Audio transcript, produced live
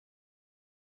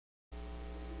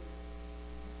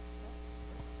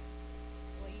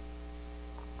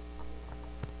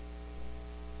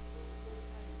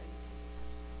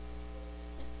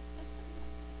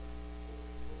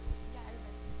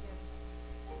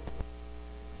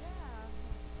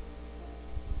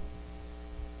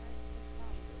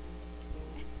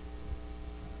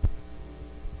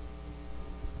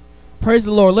Praise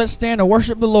the Lord. Let's stand and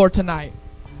worship the Lord tonight.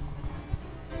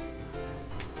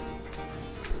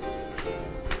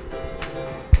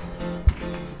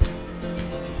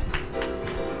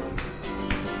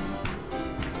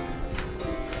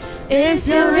 If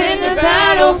you're in the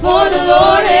battle for the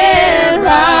Lord and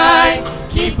right,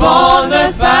 keep on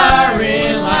the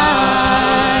firing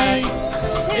line.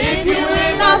 If you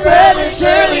win, my brother,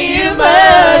 surely you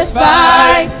must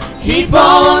fight. Keep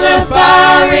on the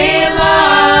firing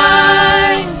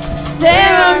line.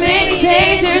 There are many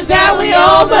dangers that we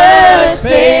all must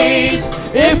face.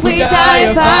 If we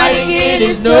die fighting, it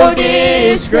is no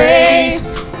disgrace.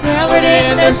 Covered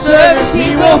in the service,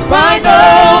 he will find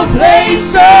no place.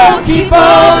 So keep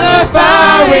on the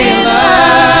firing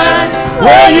line.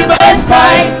 Well, you must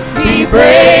fight, be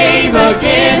brave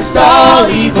against all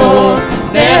evil.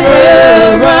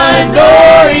 Never run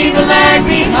nor even lag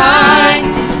behind.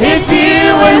 If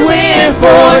you would win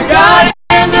for God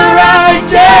and the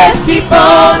righteous, keep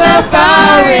on the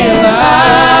firing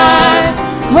line.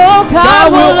 Oh,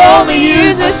 God will only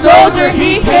use a soldier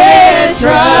he can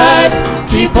trust.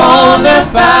 Keep on the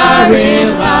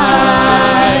firing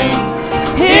line.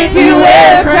 If you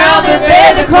wear a crown that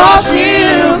bear the cross,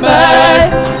 you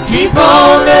must keep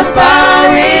on the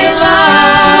firing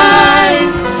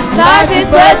line. Life is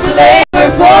but to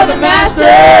labor for the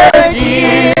master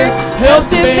dear. Help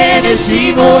to banish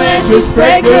evil and to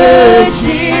spread good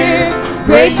cheer.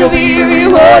 Great shall be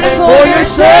rewarded for your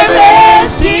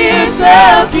service here.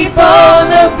 So keep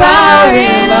on the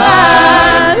firing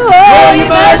line. Oh, you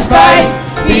must fight,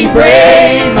 be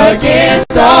brave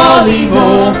against all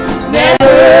evil.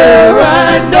 Never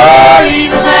run nor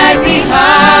even lag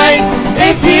behind.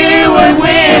 If you would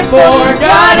win for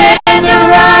God and the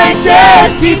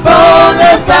righteous, keep on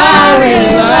the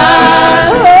firing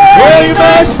line. Oh, you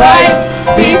must fight,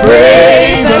 be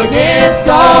brave against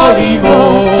all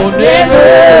evil.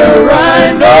 Never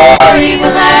run nor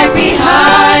even lag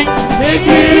behind. If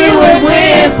you would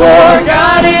win for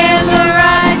God and the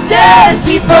righteous,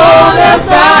 keep on the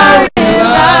firing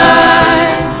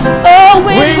line. Oh,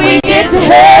 when we get to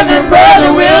heaven,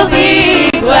 brother, we'll be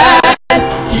glad.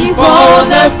 Keep on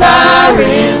the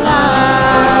firing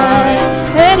line.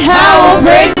 And how we'll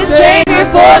praise the Savior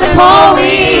for the call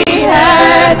we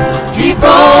had. Keep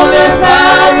on the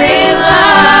firing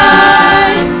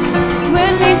line.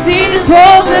 When we see the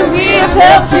souls that we have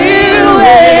helped to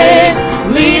win,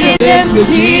 leading them to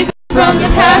Jesus from the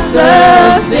paths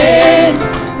of sin.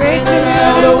 Praise and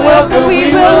shout a welcome,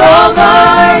 we will all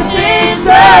march in.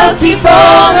 So keep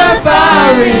on the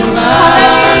firing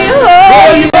line.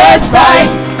 Oh, you must fight,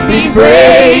 be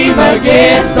brave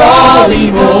against all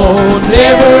evil.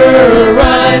 Never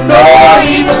run nor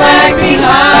even lag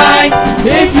behind.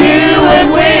 If you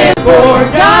would win for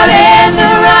God and the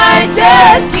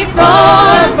righteous, keep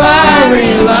on the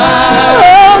firing line.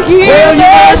 Oh, you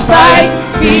must fight,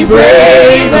 be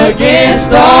brave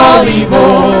against all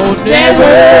evil.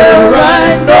 Never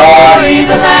run nor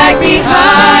even lag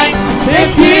behind.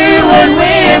 If you would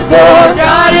win for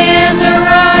God and the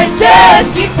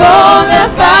righteous, keep on the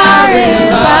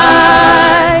firing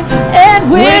line.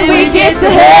 And when we get to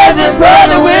heaven,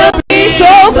 brother, we'll be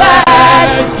so glad.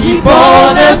 Keep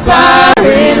on the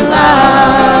firing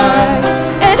line.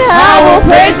 And I will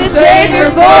praise the Savior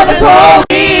for the call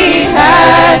we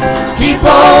had. Keep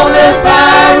on the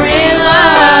firing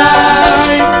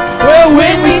line. Well,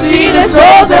 when we see the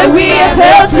souls that we have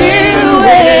held to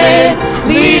win,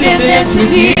 leading them to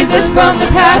Jesus from the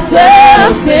paths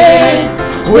of sin,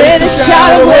 with a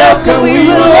shout of welcome we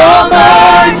will all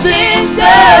march in.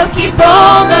 So keep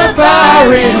on the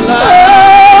firing line.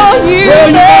 Oh, you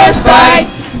must fight,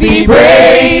 be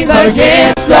brave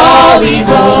against all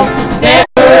evil.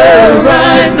 Never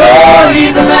run nor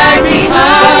even lag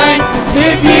behind.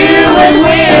 If you would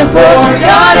win for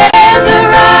God and the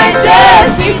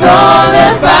righteous, keep on the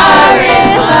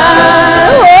firing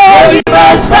line. Oh, you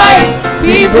must fight,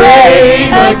 be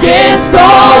brave against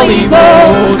all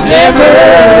evil. Never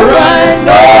run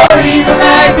nor even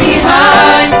lag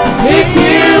behind. If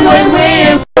you would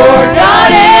win for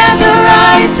God and the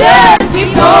righteous,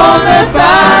 keep on the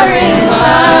firing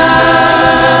line.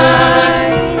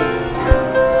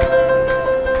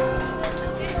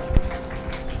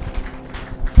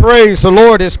 Praise the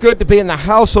Lord. It's good to be in the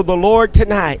house of the Lord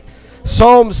tonight.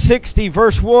 Psalm 60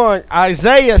 verse 1,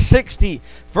 Isaiah 60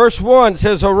 verse 1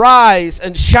 says, "Arise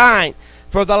and shine,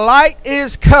 for the light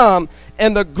is come,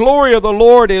 and the glory of the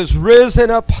Lord is risen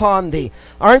upon thee."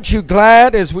 Aren't you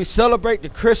glad as we celebrate the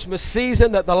Christmas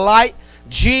season that the light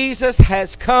Jesus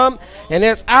has come, and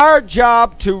it's our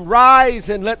job to rise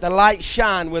and let the light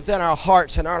shine within our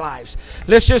hearts and our lives.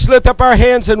 Let's just lift up our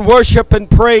hands and worship and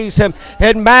praise Him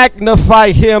and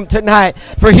magnify Him tonight,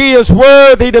 for He is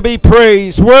worthy to be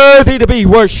praised, worthy to be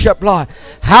worshiped, Lord.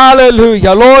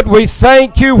 Hallelujah. Lord, we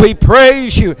thank You, we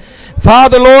praise You.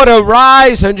 Father, Lord,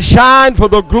 arise and shine, for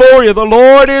the glory of the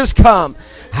Lord is come.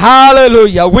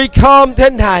 Hallelujah. We come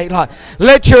tonight, Lord.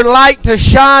 Let Your light to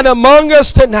shine among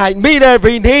us tonight. Meet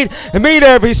every need and meet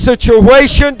every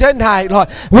situation tonight, Lord.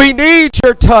 We need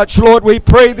Your touch, Lord. We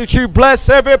pray that You bless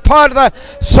every part of the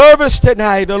service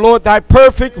tonight, oh Lord, Thy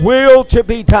perfect will to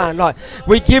be done, Lord.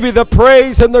 We give You the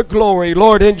praise and the glory,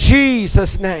 Lord, in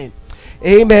Jesus' name.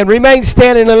 Amen. Remain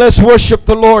standing and let's worship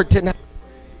the Lord tonight.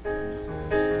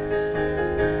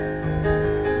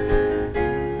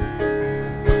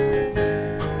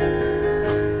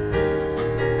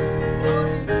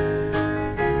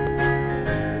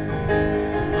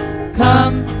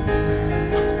 Come,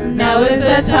 now is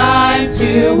the time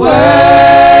to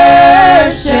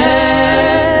worship.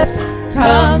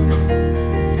 Come,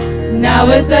 now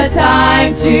is the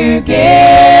time to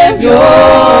give your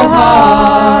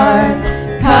heart.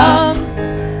 Come,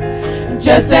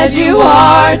 just as you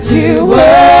are to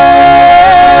worship.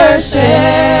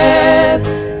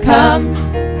 Come,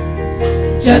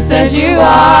 just as you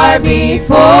are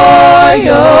before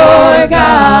your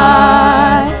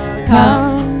God. Come.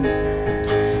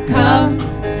 Come,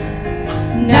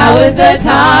 now is the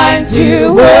time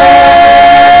to worship.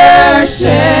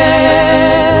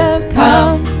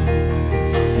 Come,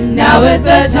 now is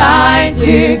the time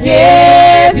to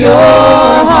give your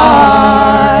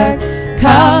heart.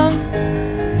 Come,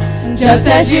 just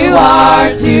as you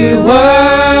are to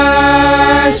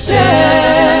worship.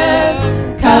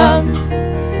 Come,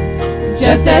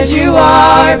 just as you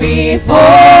are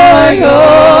before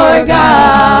your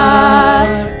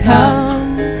God. Come.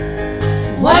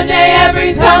 One day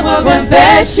every tongue will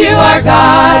confess You are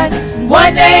God.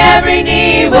 One day every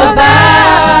knee will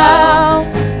bow.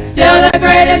 Still the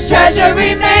greatest treasure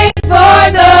remains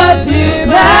for those who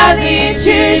gladly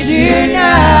choose You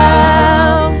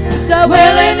now. So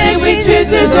willingly we choose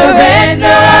to surrender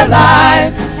our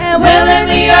lives, and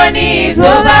willingly our knees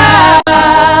will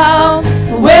bow.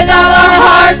 With all our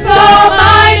heart, soul,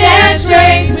 mind, and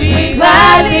strength, we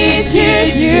gladly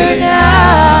choose You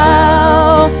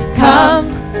now. Come.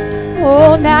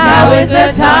 Oh, now is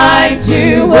the time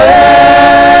to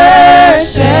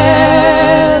worship.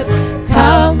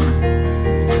 Come,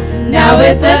 now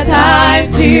is the time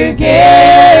to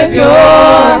give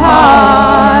your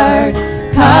heart.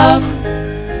 Come,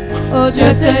 oh,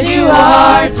 just as you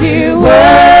are to worship.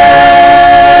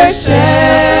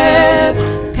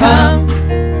 Come,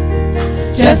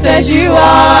 just as you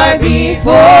are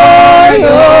before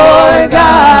your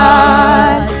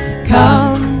God.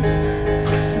 Come.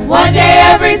 One day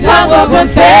every tongue will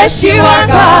confess You are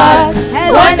God,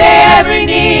 and one day every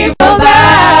knee will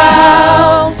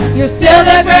bow. You're still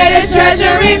the greatest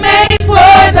treasure remains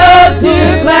for those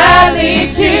who gladly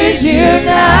choose You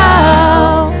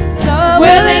now. So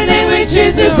willingly we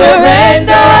choose to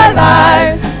surrender our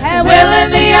lives, and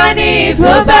willingly our knees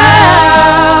will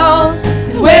bow.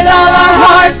 With all our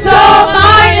heart, soul,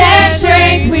 mind, and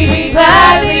strength, we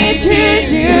gladly choose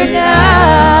You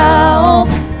now.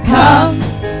 Come.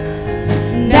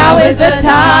 Now is the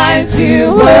time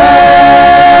to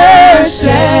worship.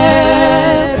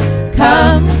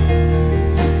 Come,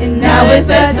 and now is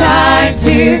the time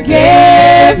to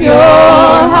give your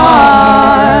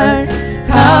heart.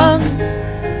 Come,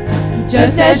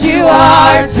 just as you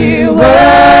are to worship.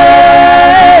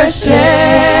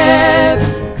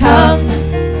 Come,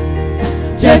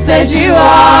 just as you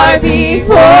are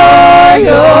before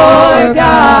your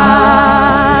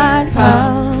God. Come.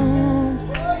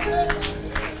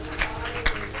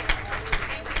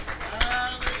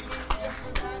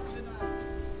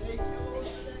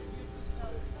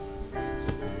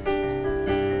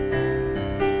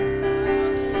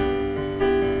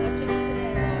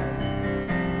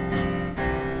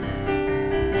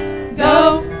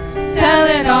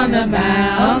 On the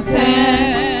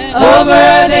mountain,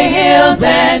 over the hills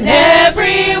and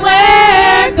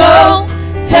everywhere. Go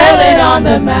tell it on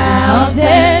the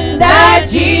mountain that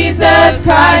Jesus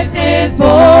Christ is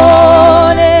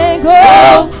born. And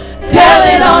go tell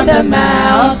it on the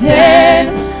mountain,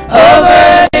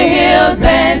 over the hills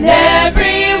and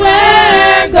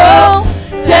everywhere. Go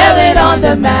tell it on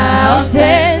the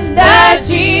mountain that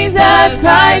Jesus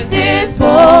Christ is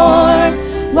born.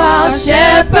 While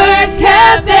shepherds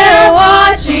kept their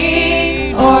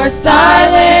watching, or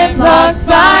silent flocks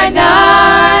by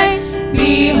night,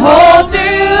 behold,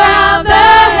 throughout the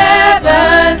heavens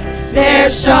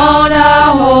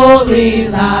holy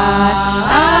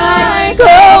light.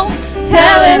 Go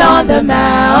tell it on the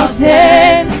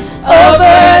mountain,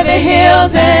 over the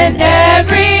hills and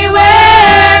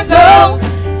everywhere. Go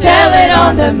tell it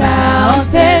on the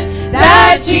mountain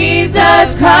that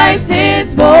Jesus Christ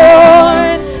is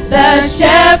born. The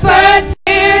shepherds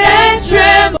feared and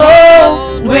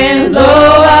trembled when lo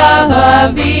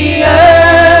above the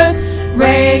earth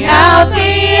rang out the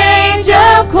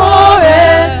angels'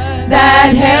 chorus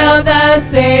that hailed the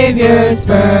Savior's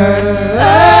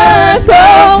birth.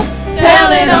 Go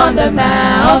tell it on the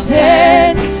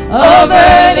mountain,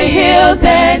 over the hills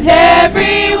and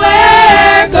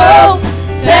everywhere. Go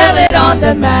tell it on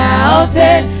the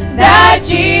mountain that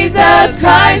Jesus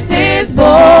Christ is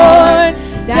born.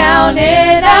 Down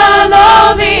in a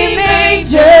lowly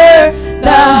manger,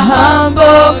 the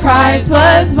humble Christ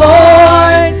was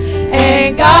born.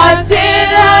 And God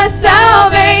sent us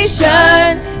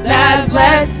salvation that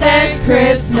blessed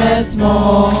Christmas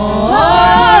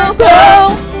morn.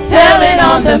 Go tell it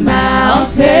on the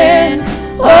mountain,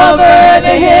 over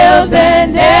the hills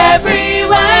and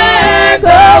everywhere.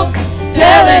 Go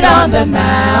tell it on the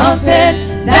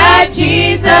mountain that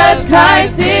Jesus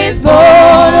Christ is born.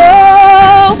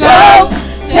 Oh, go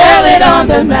tell it on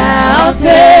the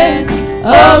mountain,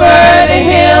 over the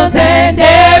hills and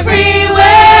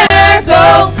everywhere.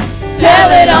 Go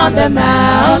tell it on the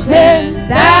mountain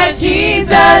that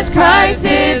Jesus Christ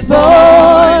is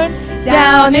born.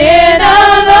 Down in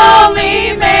a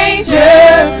lowly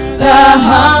manger, the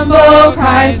humble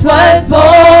Christ was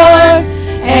born.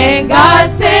 And God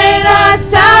sent us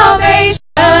salvation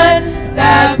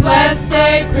that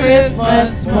blessed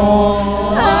Christmas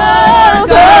morn. Oh,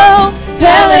 go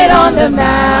tell it on the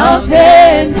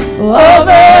mountain,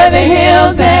 over the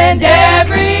hills and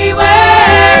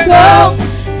everywhere. Go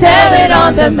tell it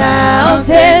on the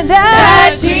mountain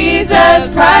that Jesus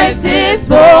Christ is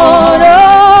born.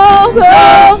 Oh,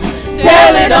 go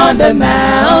tell it on the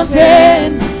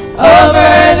mountain,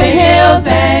 over the hills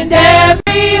and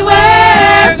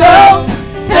everywhere. Go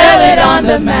tell it on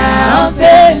the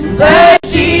mountain that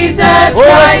Jesus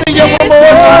Christ is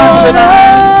born.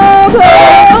 Oh,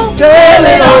 go tell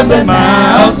it on the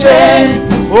mountain,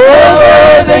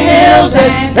 over the hills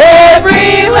and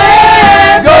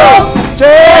everywhere. Go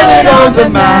tell it on the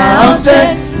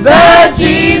mountain that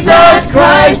Jesus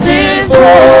Christ is born.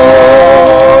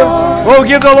 Oh,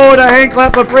 give the Lord a hand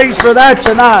clap of praise for that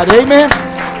tonight. Amen.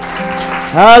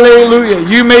 Hallelujah.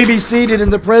 You may be seated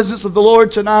in the presence of the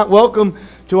Lord tonight. Welcome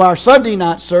to our Sunday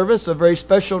night service, a very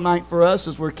special night for us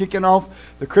as we're kicking off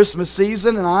the Christmas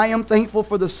season. And I am thankful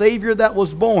for the Savior that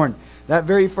was born that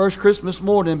very first Christmas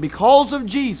morning. Because of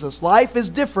Jesus, life is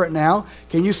different now.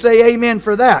 Can you say amen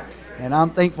for that? And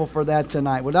I'm thankful for that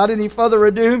tonight. Without any further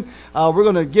ado, we're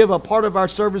going to give a part of our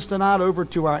service tonight over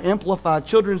to our Amplified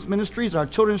Children's Ministries, our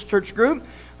children's church group,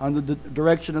 under the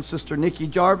direction of Sister Nikki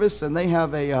Jarvis. And they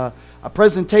have a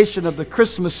presentation of the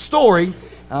Christmas story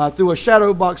through a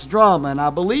shadow box drama. And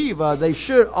I believe they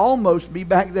should almost be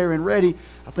back there and ready.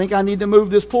 I think I need to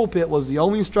move this pulpit was the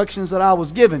only instructions that I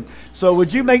was given. So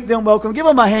would you make them welcome? Give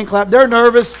them a hand clap. They're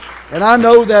nervous. And I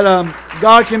know that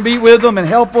God can be with them and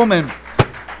help them and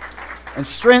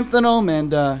strengthen them.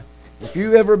 And if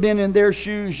you've ever been in their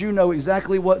shoes, you know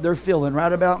exactly what they're feeling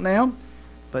right about now.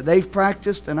 But they've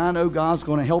practiced, and I know God's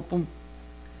going to help them.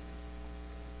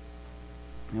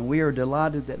 And we are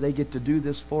delighted that they get to do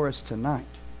this for us tonight.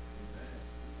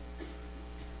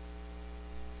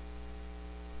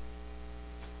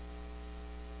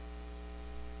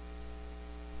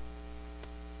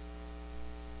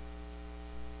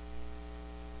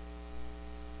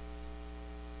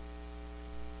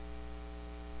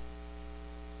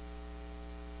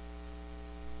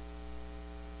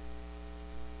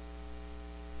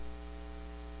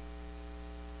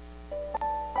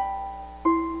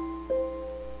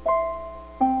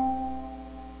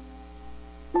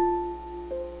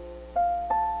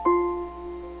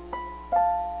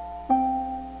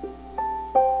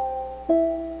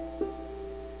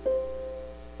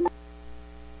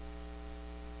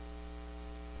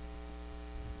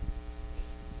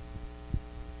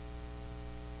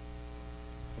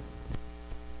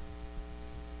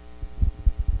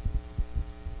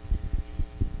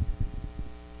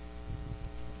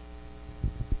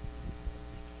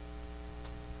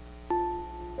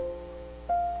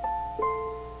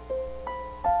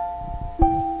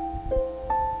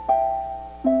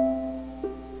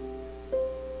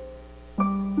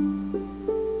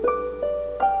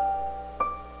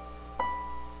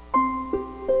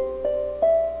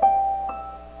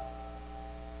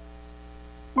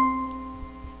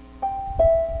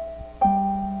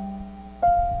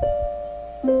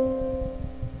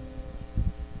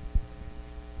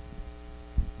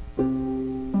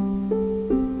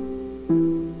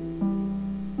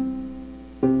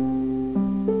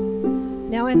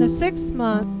 in the 6th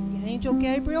month, the angel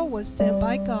Gabriel was sent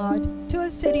by God to a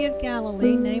city of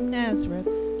Galilee named Nazareth,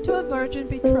 to a virgin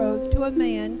betrothed to a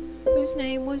man whose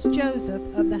name was Joseph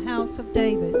of the house of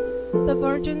David. The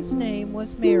virgin's name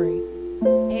was Mary.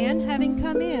 And having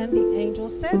come in, the angel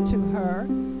said to her,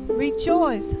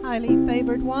 "Rejoice, highly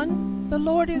favored one, the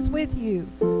Lord is with you.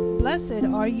 Blessed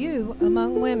are you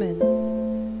among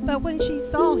women." But when she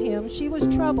saw him, she was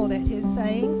troubled at his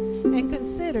saying, and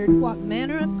considered what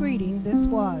manner of greeting this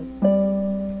was.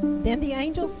 Then the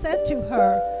angel said to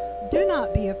her, "Do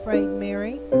not be afraid,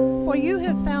 Mary, for you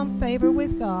have found favor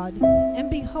with God. And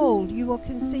behold, you will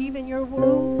conceive in your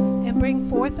womb, and bring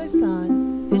forth a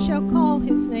son, and shall call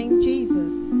his name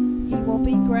Jesus. He will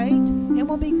be great, and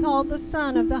will be called the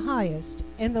Son of the Highest.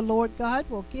 And the Lord God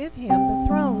will give him the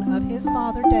throne of his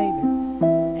father David.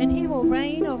 And he will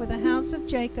reign over the house of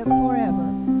Jacob forever,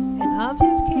 and of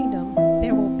his kingdom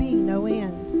there will be no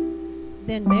end."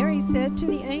 Then Mary said to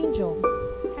the angel,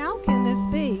 "How can this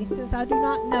be, since I do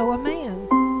not know a man?"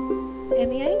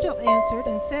 And the angel answered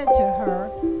and said to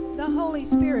her, "The Holy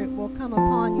Spirit will come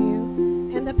upon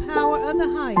you, and the power of the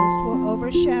Highest will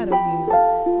overshadow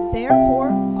you.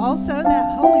 Therefore also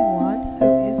that Holy One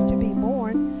who is to be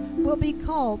born will be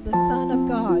called the Son of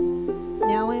God.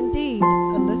 Now indeed,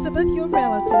 Elizabeth, your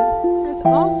relative, has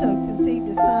also conceived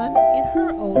a son in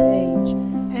her old age,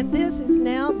 and this is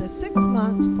now the 6th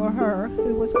month for her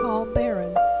who was called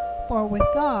barren. For with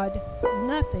God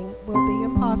nothing will be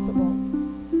impossible."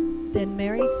 Then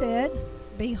Mary said,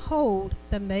 "Behold,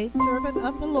 the maidservant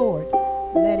of the Lord,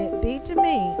 let it be to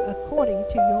me according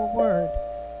to your word."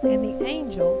 And the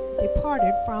angel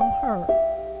departed from her.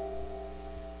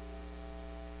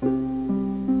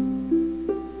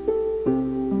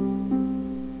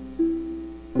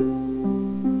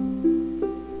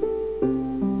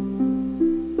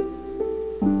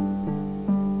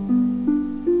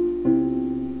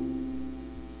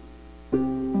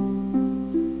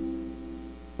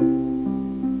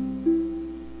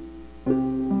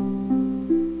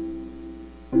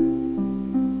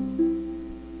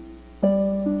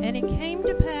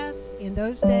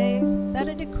 Those days that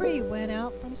a decree went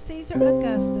out from Caesar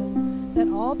Augustus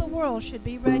that all the world should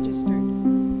be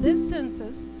registered. This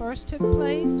census first took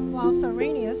place while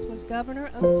Cyrenius was governor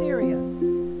of Syria.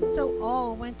 So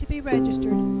all went to be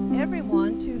registered,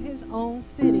 everyone to his own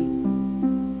city.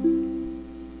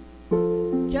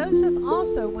 Joseph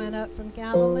also went up from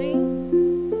Galilee,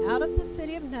 out of the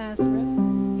city of Nazareth,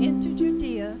 into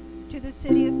Judea, to the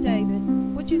city of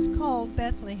David, which is called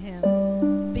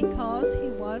Bethlehem, because he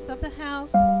was of the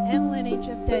house and lineage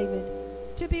of David,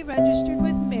 to be registered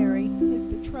with Mary, his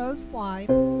betrothed wife,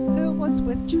 who was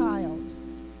with child.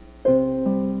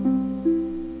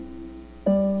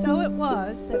 So it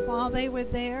was that while they were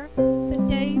there, the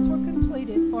days were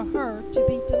completed for her to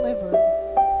be delivered.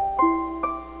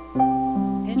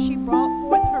 And she brought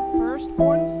forth her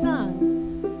firstborn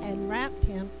son, and wrapped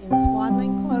him in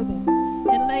swaddling clothing,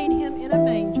 and laid him in a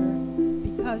manger,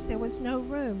 because there was no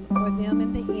room for them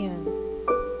in the inn.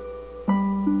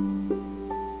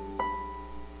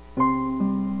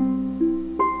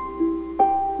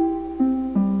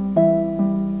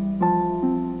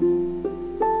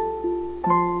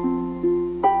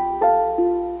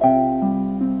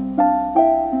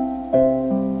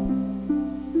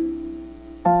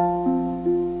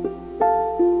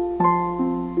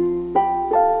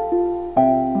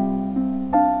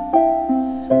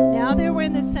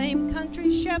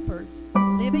 Shepherds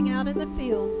living out in the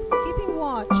fields, keeping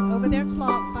watch over their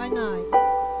flock by night.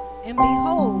 And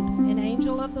behold, an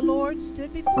angel of the Lord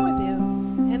stood before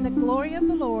them, and the glory of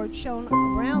the Lord shone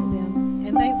around them,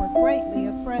 and they were greatly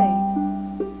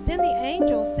afraid. Then the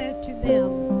angel said to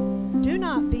them, "Do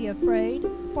not be afraid,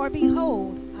 for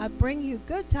behold, I bring you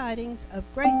good tidings of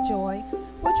great joy,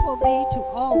 which will be to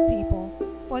all people.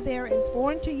 For there is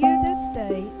born to you this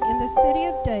day in the city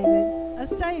of David a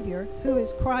Savior, who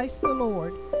is Christ the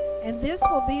Lord. And this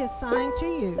will be a sign to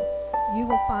you. You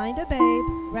will find a babe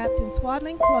wrapped in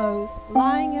swaddling clothes,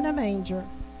 lying in a manger."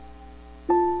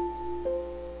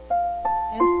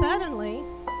 And suddenly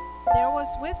there was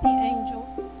with the angels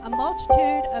a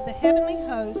multitude of the heavenly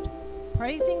host,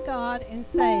 praising God and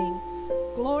saying,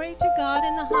 "Glory to God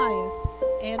in the highest,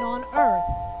 and on earth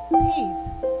peace,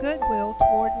 goodwill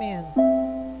toward men."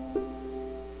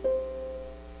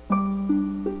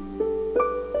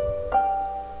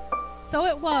 So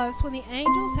it was, when the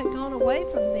angels had gone away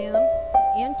from them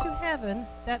into heaven,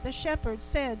 that the shepherds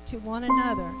said to one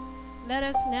another, "Let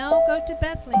us now go to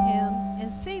Bethlehem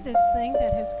and see this thing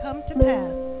that has come to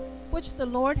pass, which the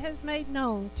Lord has made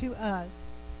known to us."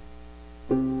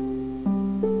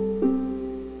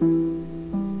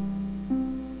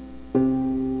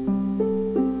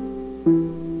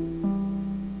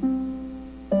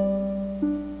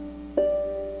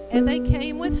 And they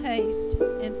came with haste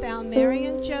and found Mary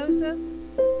and Joseph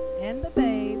and the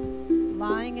babe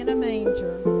lying in a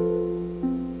manger.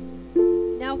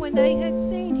 Now when they had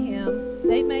seen him,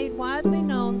 they made widely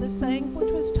known the saying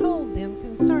which was told them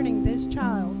concerning this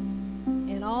child.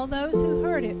 And all those who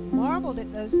heard it marveled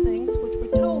at those things which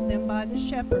were told them by the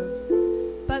shepherds.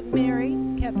 But Mary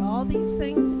kept all these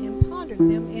things and pondered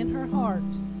them in her heart.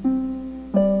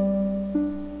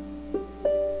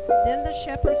 Then the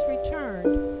shepherds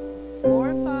returned,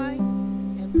 glorifying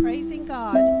and praising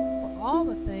God for all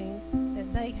the things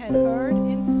that they had heard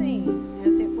and seen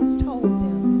as it was told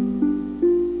them.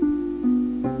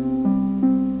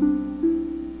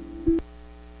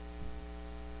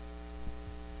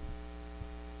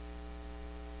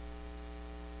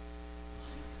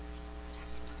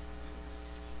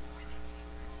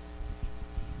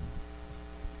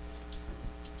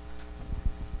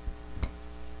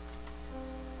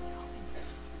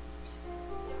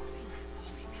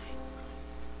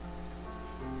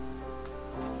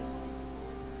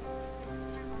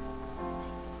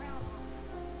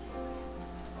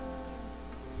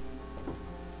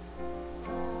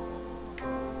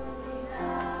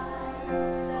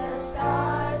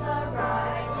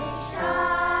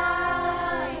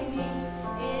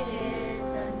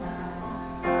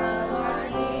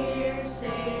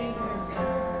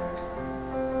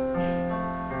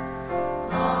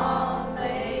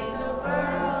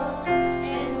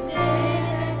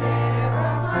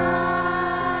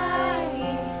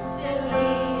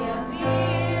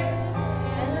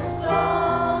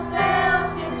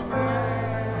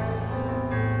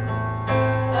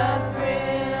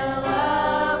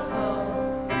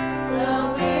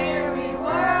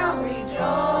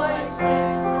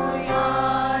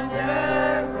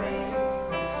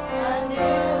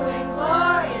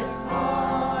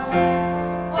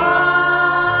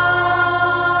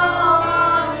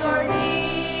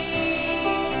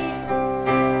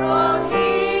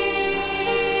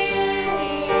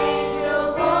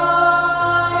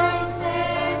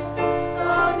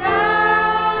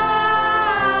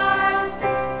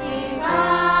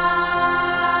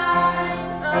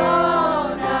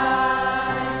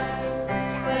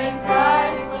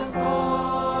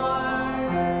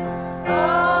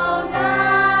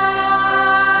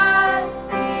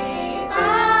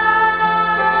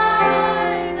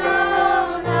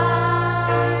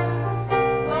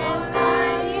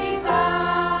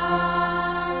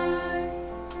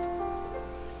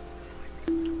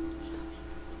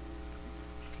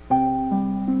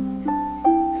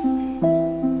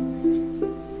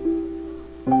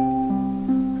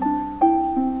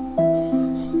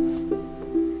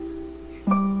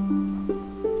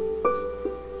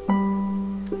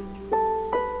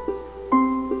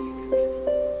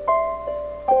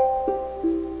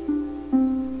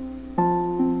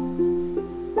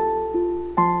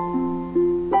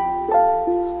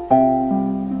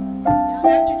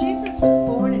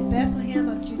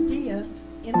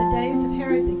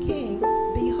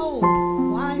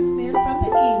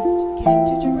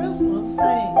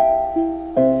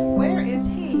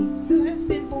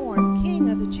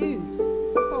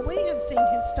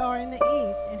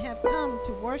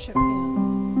 worship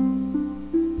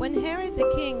him. When Herod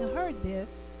the king heard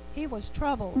this, he was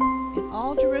troubled, and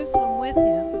all Jerusalem with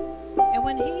him. And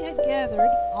when he had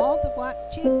gathered all the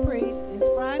chief priests and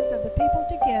scribes of the people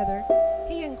together,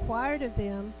 he inquired of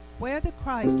them where the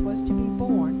Christ was to be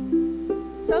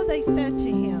born. So they said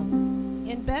to him,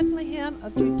 In Bethlehem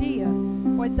of Judea,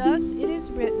 for thus it is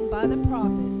written by the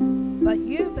prophet, But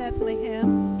you,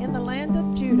 Bethlehem, in the land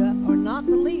of Judah, are not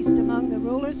the least among the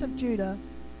rulers of Judah,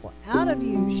 for out of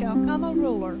you shall come a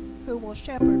ruler who will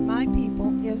shepherd my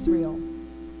people Israel.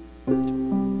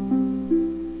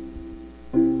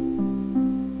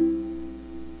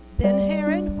 Then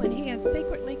Herod, when he had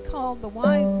secretly called the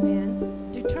wise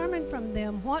men, determined from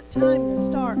them what time the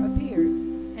star appeared.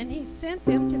 And he sent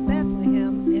them to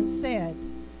Bethlehem and said,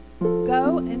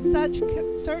 Go and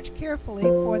search carefully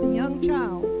for the young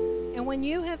child, and when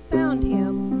you have found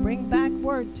him, bring back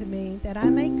word to me, that I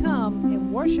may come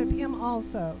and worship him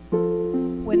also.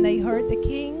 When they heard the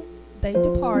king, they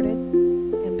departed,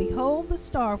 and behold, the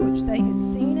star which they had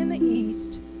seen in the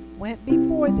east went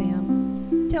before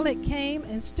them, till it came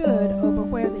and stood over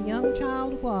where the young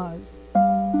child was.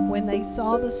 When they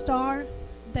saw the star,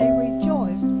 they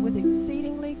rejoiced with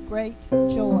exceedingly great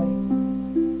joy.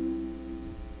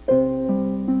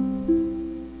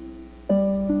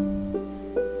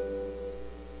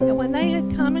 And when they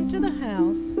had come into the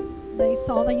house, they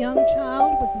saw the young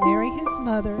child with Mary his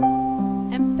mother,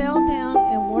 and fell down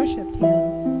and worshipped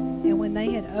him. And when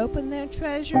they had opened their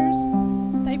treasures,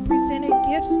 they presented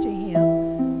gifts to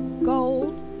him,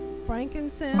 gold,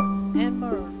 frankincense, and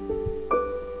myrrh.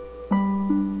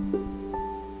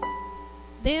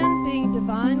 Then, being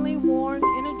divinely warned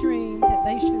in a dream that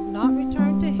they should not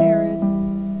return to Herod,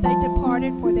 they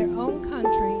departed for their own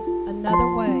country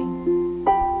another way.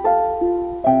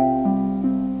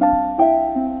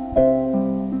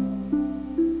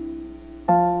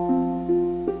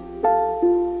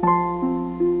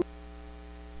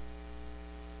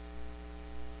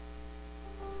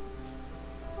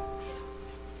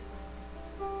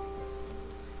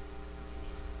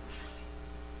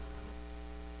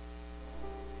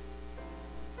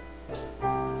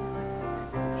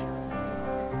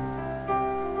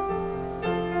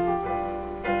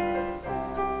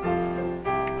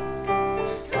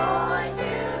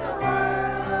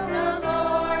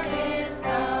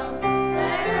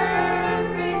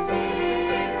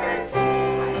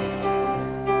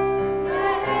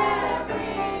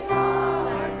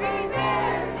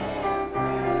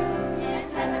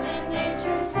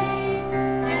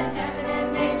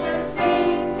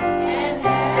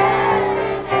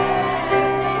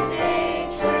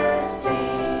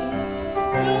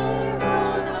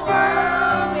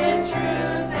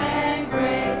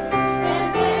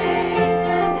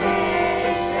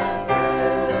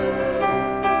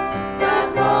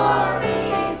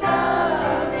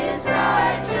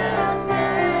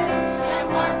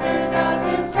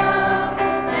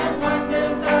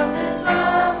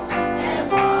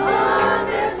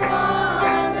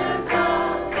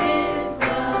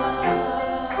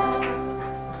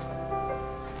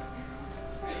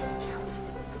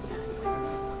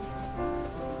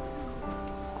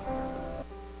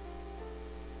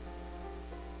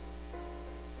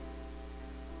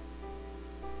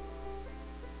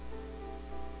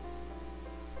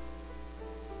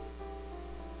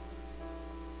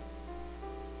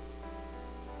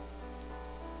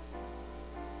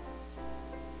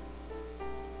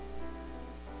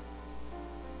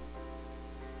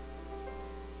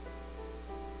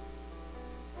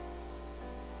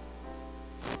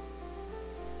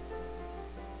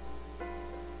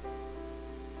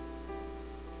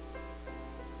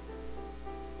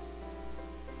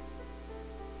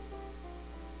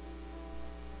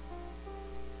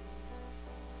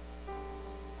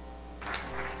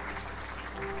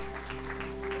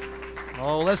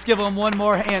 Oh, let's give them one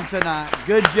more hand tonight.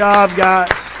 Good job, guys.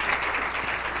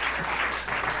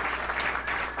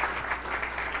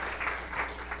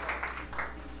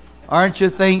 Aren't you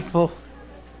thankful?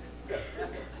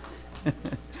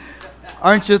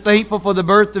 Aren't you thankful for the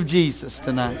birth of Jesus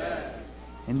tonight?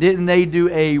 And didn't they do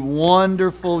a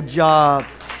wonderful job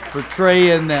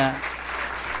portraying that?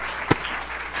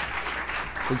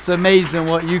 It's amazing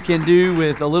what you can do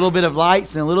with a little bit of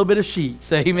lights and a little bit of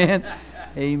sheets. Amen.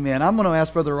 Amen. I'm going to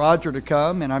ask Brother Roger to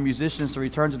come and our musicians to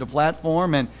return to the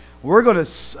platform. And we're going to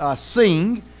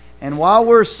sing. And while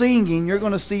we're singing, you're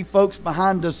going to see folks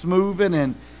behind us moving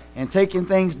and taking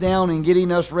things down and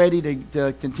getting us ready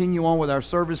to continue on with our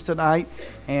service tonight.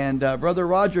 And Brother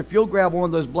Roger, if you'll grab one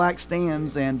of those black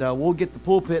stands and we'll get the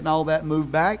pulpit and all that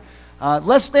moved back.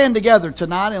 Let's stand together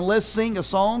tonight and let's sing a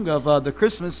song of the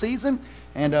Christmas season.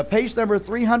 And page number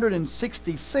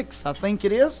 366, I think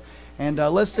it is. And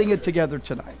let's sing it together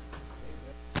tonight.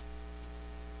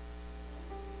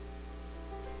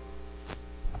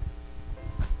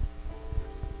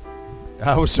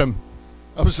 I was a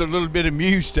little bit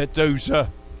amused at those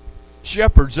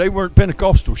shepherds. They weren't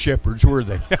Pentecostal shepherds, were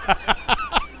they?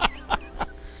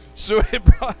 So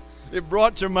it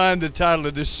brought to mind the title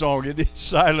of this song. It is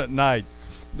Silent Night.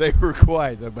 They were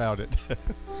quiet about it.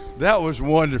 That was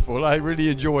wonderful. I really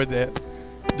enjoyed that.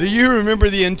 Do you remember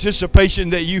the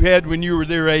anticipation that you had when you were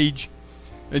their age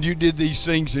and you did these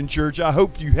things in church? I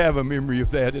hope you have a memory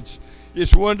of that.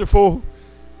 It's wonderful.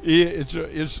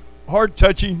 It's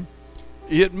heart-touching.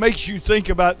 It makes you think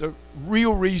about the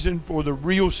real reason for the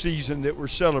real season that we're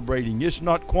celebrating. It's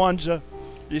not Kwanzaa.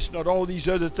 It's not all these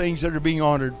other things that are being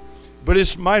honored. But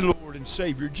it's my Lord and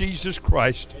Savior, Jesus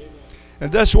Christ.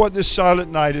 And that's what this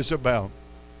silent night is about.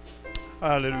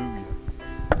 Hallelujah.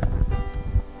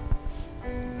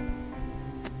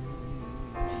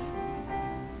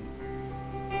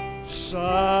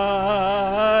 Silent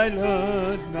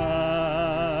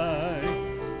night,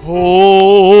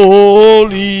 holy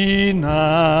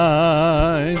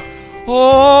night,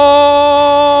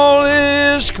 all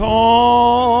is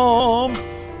calm,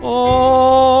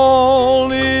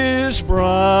 all is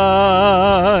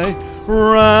bright,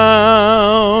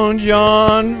 round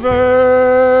yon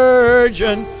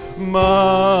virgin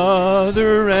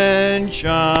mother and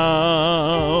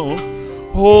child,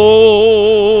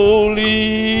 holy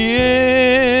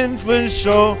infant,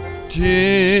 so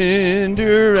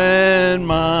tender and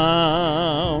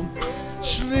mild.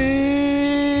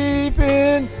 Sleep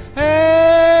in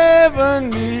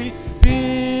heavenly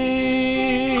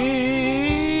peace.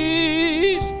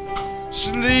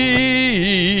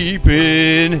 Sleep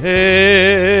in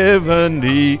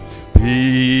heavenly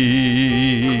peace.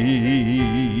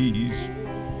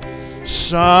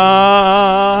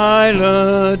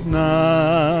 Silent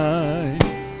night,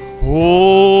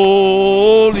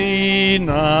 holy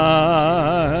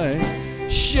night,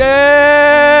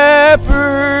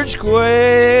 shepherds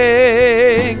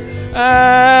quake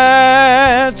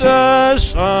at the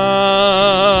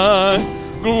sun,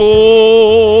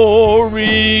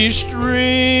 glory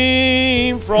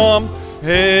stream from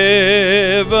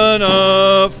heaven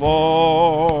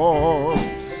afar,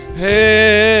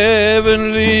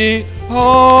 heavenly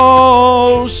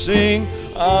hosts sing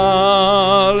Alleluia.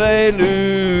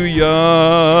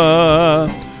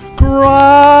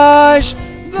 Christ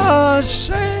the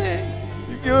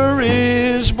Savior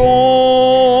is born.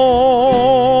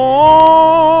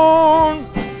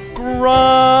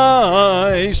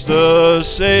 Christ the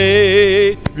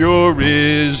Savior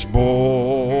is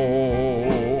born.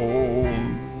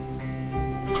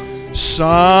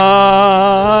 Silent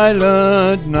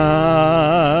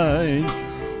night,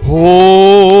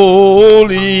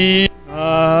 holy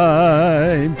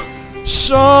night,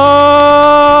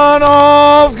 Son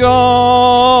of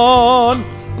God,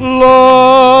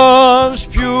 love's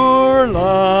pure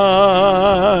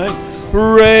light,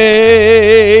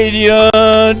 radiant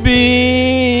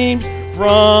beams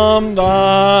from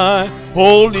thy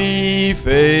holy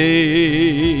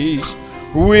face,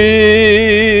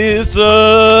 with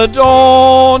the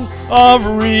dawn of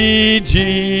redeeming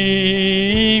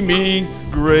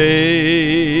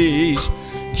grace.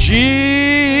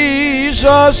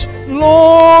 Jesus,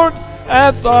 Lord,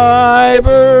 at thy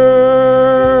birth.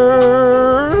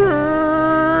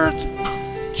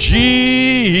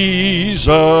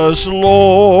 Jesus,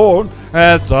 Lord,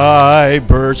 at thy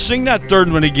birth. Sing that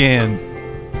third one again.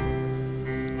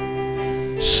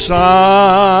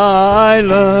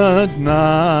 Silent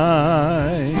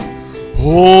night,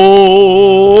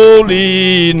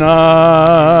 holy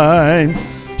night,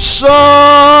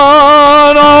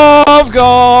 Son of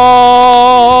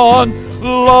God,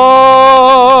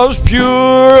 love's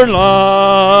pure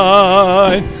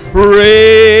light,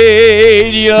 radiant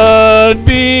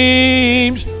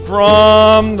beams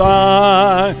from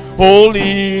thy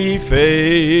holy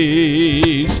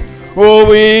face. Oh,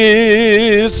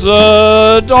 with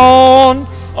the dawn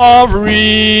of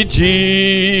redeeming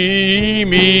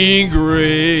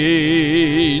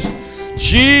grace,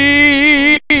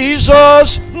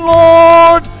 Jesus,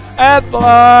 Lord, at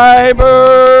thy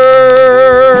birth.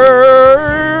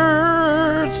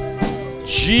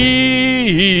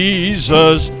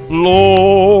 Jesus,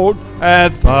 Lord, at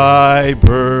thy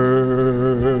birth.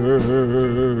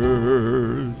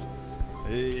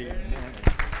 Amen.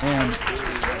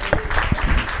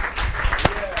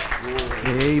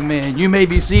 Amen. You may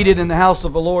be seated in the house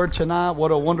of the Lord tonight.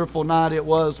 What a wonderful night it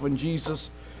was when Jesus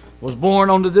was born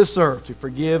onto this earth to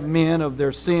forgive men of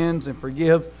their sins and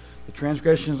forgive the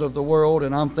transgressions of the world.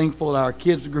 And I'm thankful that our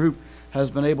kids group has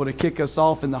been able to kick us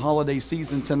off in the holiday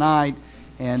season tonight.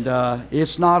 And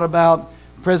it's not about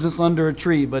presents under a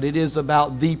tree, but it is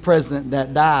about the present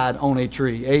that died on a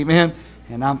tree. Amen.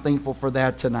 And I'm thankful for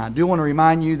that tonight. I do want to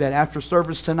remind you that after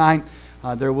service tonight,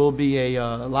 there will be a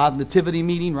live nativity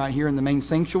meeting right here in the main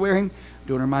sanctuary. I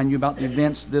do want to remind you about the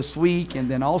events this week. And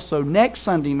then also next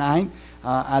Sunday night,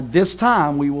 at this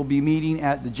time, we will be meeting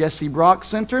at the Jesse Brock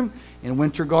Center in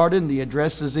Winter Garden. The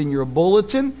address is in your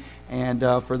bulletin. And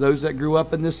for those that grew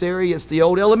up in this area, it's the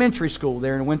old elementary school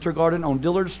there in Winter Garden on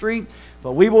Dillard Street.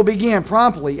 But we will begin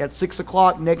promptly at 6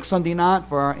 o'clock next Sunday night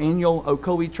for our annual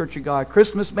Ocoee Church of God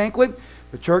Christmas banquet.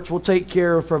 The church will take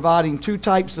care of providing 2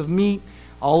 types of meat,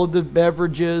 all of the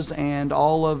beverages, and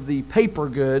all of the paper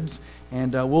goods.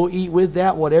 And we'll eat with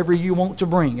that whatever you want to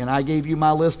bring. And I gave you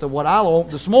my list of what I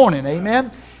want this morning. Amen?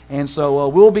 And so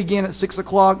we'll begin at 6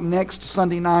 o'clock next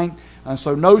Sunday night.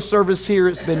 So no service here.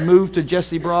 It's been moved to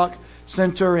Jesse Brock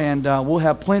Center. And we'll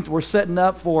have plenty. We're setting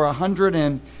up for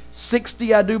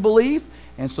 160, I do believe.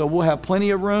 And so we'll have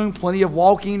plenty of room, plenty of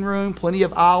walking room, plenty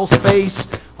of aisle space,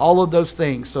 all of those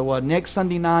things. So next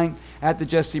Sunday night at the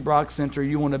Jesse Brock Center,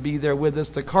 you want to be there with us.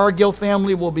 The Cargill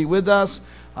family will be with us.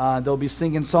 They'll be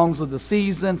singing songs of the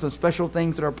season, some special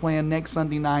things that are planned next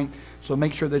Sunday night. So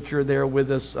make sure that you're there with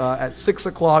us at 6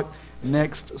 o'clock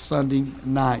next Sunday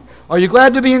night. Are you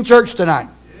glad to be in church tonight?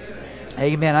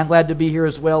 Amen. I'm glad to be here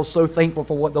as well. So thankful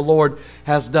for what the Lord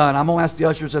has done. I'm going to ask the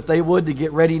ushers if they would to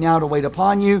get ready now to wait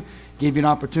upon you. Give you an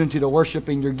opportunity to worship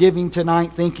in your giving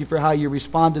tonight. Thank you for how you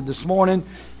responded this morning.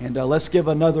 And let's give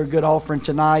another good offering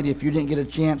tonight. If you didn't get a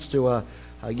chance to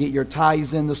get your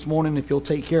tithes in this morning, if you'll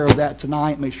take care of that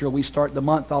tonight, make sure we start the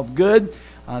month off good.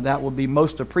 That will be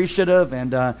most appreciative.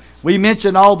 And we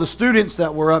mentioned all the students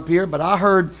that were up here, but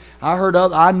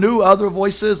I knew other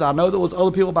voices. I know there was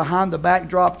other people behind the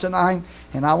backdrop tonight.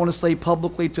 And I want to say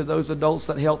publicly to those adults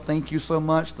that helped, thank you so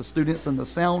much. The students in the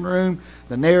sound room,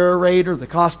 the narrator, the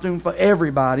costume, for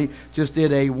everybody just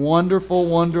did a wonderful,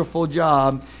 wonderful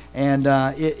job. And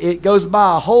it goes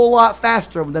by a whole lot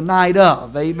faster the night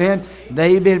of. Amen.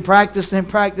 They've been practicing.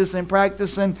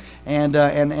 And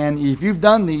if you've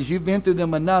done these, you've been through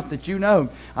them enough that you know.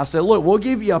 I said, look, we'll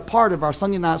give you a part of our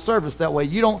Sunday night service. That way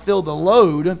you don't feel the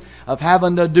load of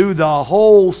having to do the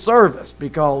whole service,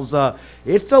 because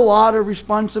it's a lot of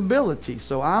responsibility.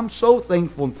 So I'm so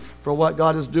thankful for what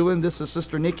God is doing. This is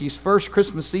Sister Nikki's first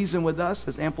Christmas season with us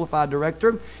as Amplified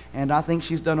Director, and I think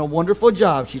she's done a wonderful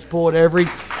job. She's pulled every...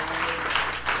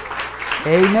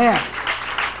 Amen.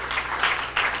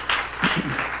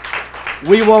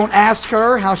 We won't ask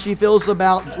her how she feels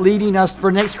about leading us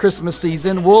for next Christmas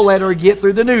season. We'll let her get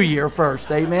through the new year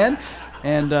first. Amen.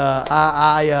 And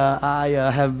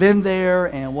I have been there,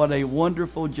 and what a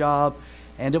wonderful job.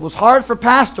 And it was hard for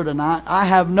Pastor tonight. I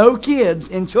have no kids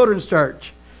in children's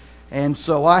church. And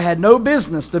so I had no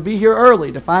business to be here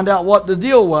early to find out what the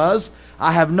deal was.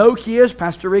 I have no kids.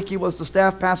 Pastor Ricky was the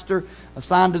staff pastor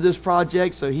assigned to this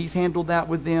project, so he's handled that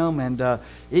with them. And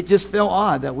it just felt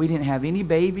odd that we didn't have any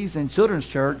babies in children's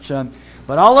church.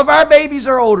 But all of our babies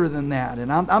are older than that,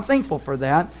 and I'm thankful for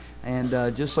that. And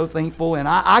just so thankful. And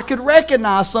I could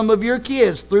recognize some of your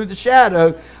kids through the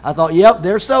shadow. I thought, yep,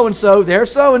 they're so-and-so, they're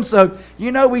so-and-so.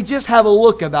 You know, we just have a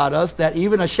look about us that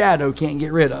even a shadow can't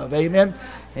get rid of. Amen?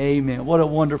 Amen. What a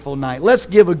wonderful night. Let's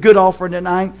give a good offering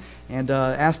tonight and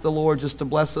ask the Lord just to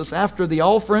bless us. After the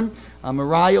offering,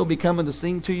 Mariah will be coming to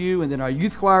sing to you, and then our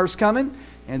youth choir is coming.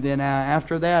 And then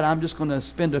after that, I'm just going to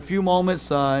spend a few moments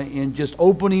in just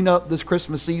opening up this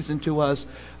Christmas season to us.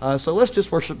 So let's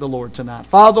just worship the Lord tonight.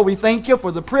 Father, we thank you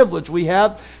for the privilege we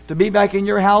have to be back in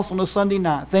your house on a Sunday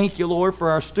night. Thank you, Lord, for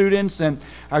our students and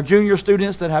our junior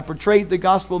students that have portrayed the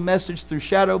gospel message through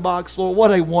Shadowbox. Lord,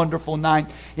 what a wonderful night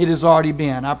it has already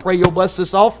been. I pray you'll bless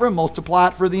this offering, multiply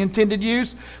it for the intended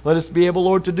use. Let us be able,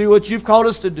 Lord, to do what you've called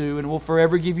us to do, and we'll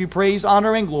forever give you praise,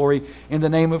 honor, and glory. In the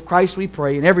name of Christ we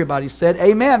pray. And everybody said,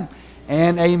 amen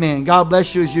and amen. God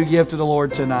bless you as you give to the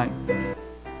Lord tonight.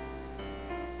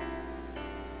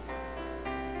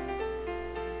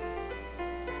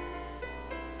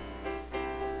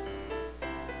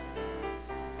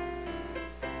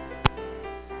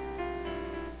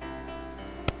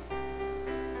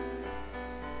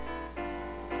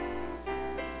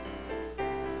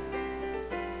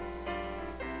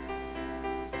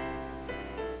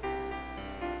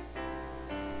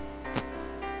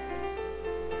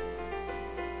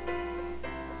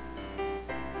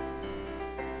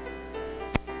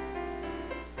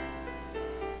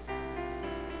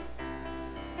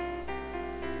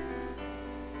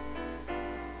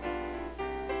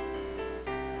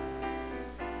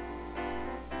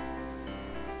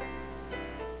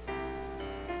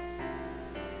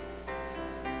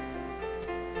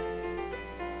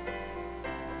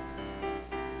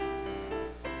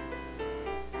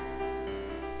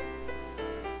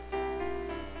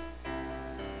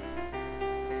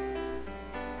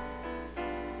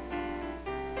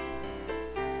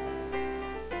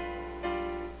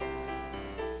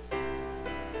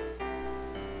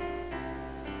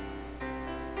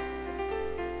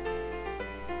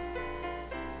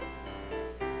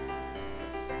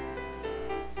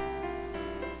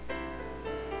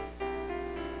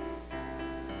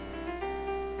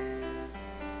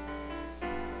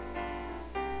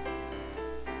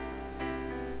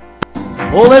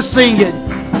 Well, let's sing it.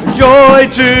 Joy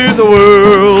to the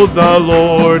world, the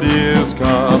Lord is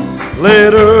come.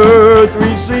 Let earth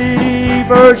receive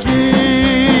her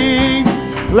King.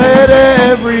 Let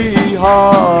every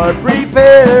heart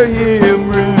prepare him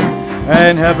room.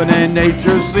 And heaven and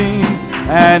nature sing,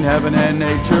 and heaven and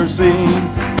nature sing,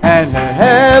 and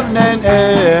heaven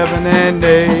and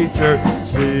nature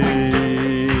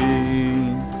sing.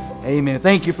 Amen.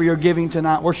 Thank you for your giving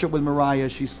tonight. Worship with Mariah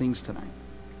as she sings tonight.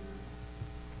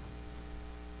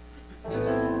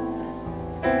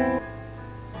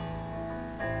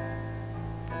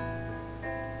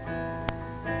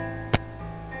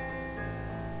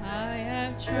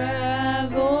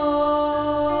 Traveled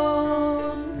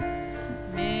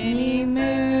many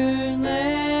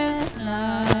moonless nights.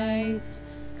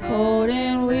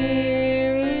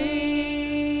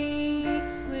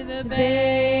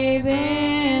 babe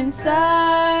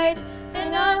inside,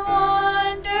 and I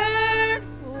wondered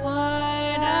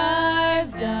what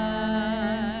I've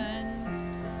done.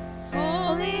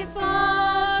 Holy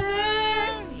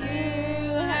Father,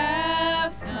 you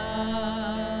have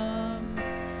come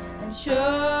and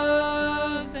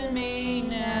chosen me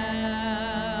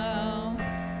now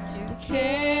to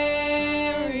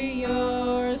carry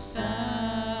your Son.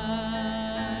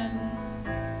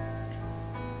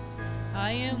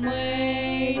 I am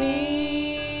waiting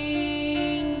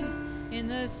in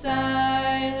the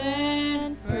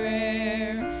silent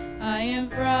prayer. I am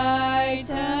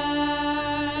frightened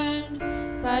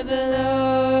by the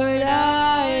load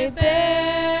I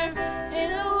bear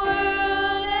in a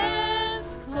world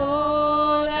as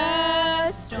cold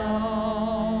as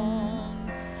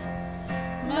stone.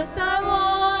 Must I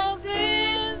walk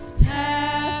this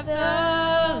path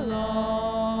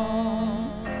alone?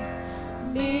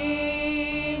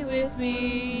 Be with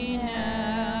me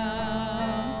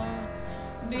now.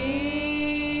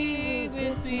 Be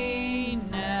with me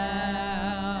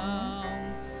now.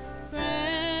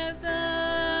 Breath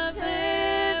of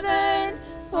heaven,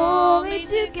 hold me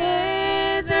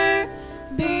together.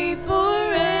 Be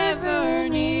forever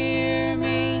near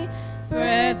me.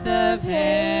 Breath of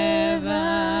heaven,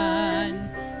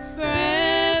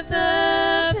 breath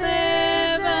of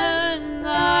heaven,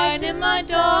 light in my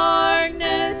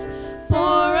darkness.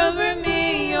 Pour over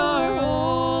me your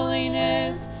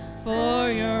holiness, for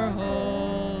your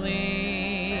holy.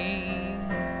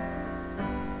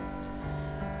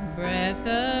 Breath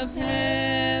of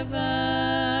heaven.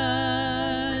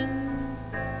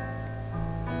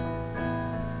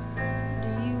 Do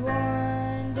you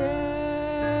wonder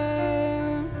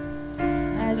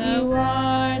as you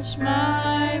watch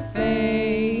my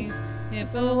face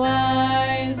if a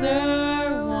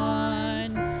wiser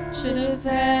one should have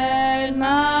had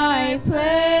my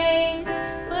place?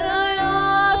 But I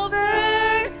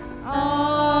offer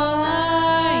all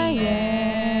I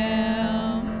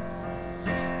am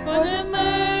for the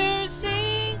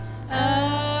mercy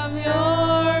of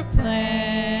your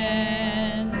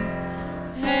plan.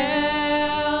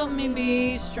 Help me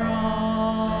be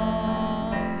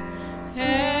strong.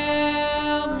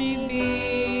 Help me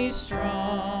be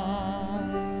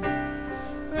strong.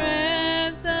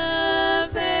 Breath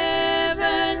of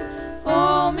heaven,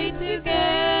 hold me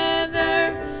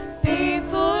together. Be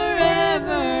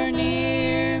forever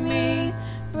near me.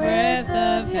 Breath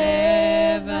of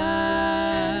heaven,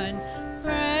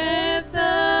 breath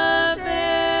of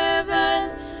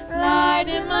heaven, light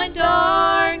in my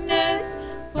darkness.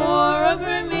 Pour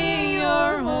over me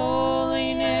your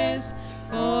holiness,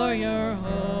 for your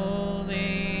holy.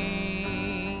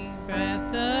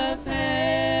 Breath of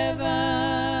heaven,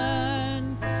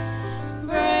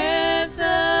 breath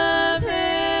of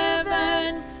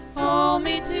heaven, hold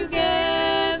me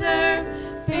together.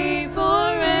 Be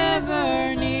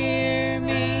forever near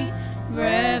me.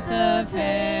 Breath of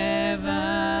heaven,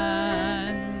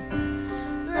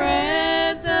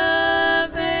 breath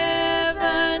of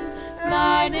heaven,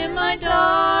 light in my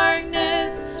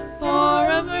darkness. Pour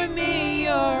over me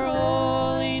your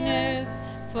holiness,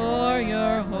 for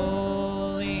your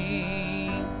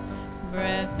holy.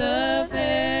 Breath of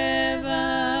heaven.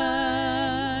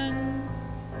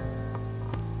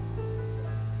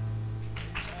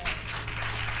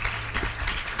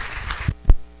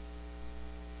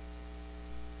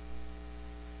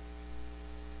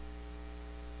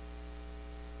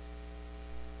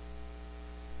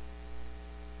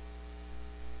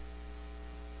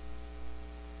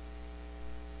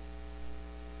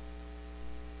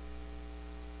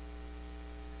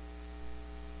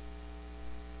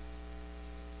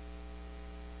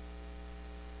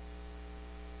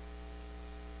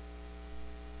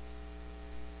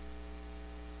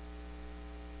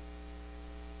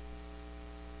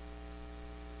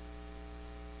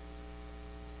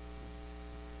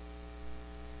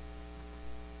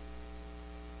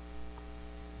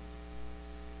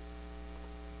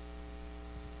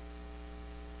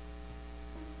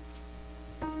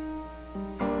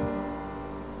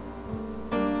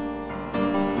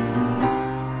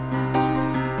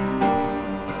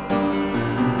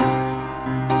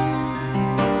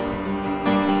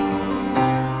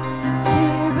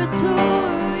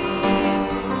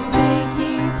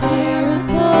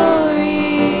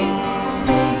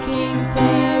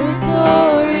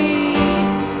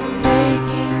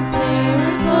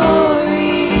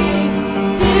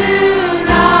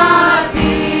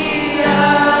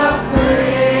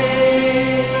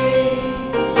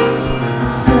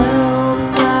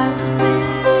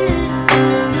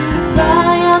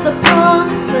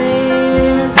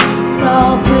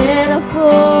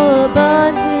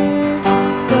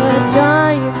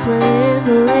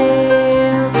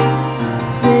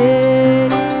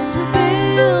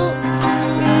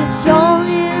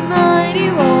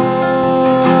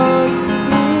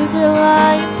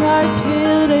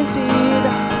 to his feet.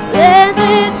 Let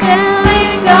it down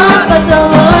and gone, but the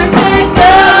Lord said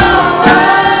go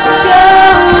up, go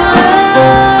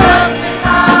up.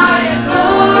 High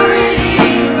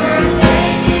authority, we're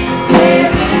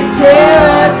taking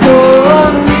territory.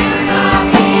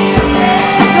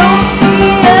 Don't be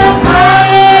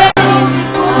afraid.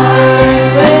 I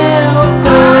will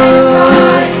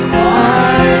fight.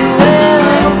 I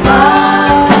will fight.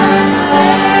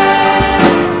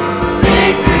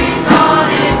 Victory's on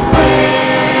its way.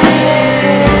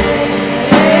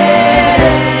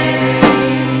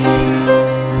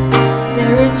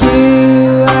 There were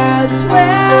 2 out of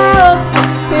 12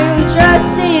 who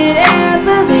trusted and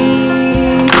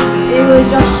believed. It was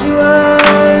Joshua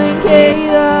and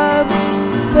Caleb,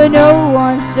 but no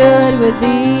one stood with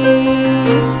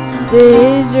these. The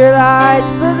Israelites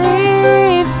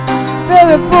believed the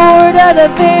report of the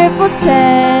fearful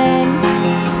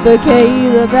 10, but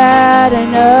Caleb had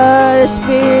another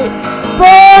spirit.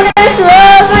 Boldness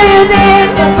rose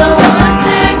within, but the Lord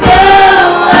said go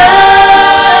up.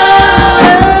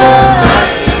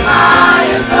 My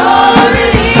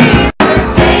authority, we're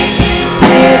taking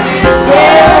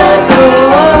territory.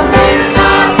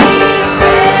 Not be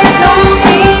afraid, don't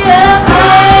be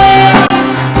afraid.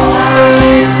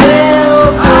 I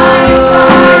will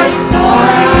fight.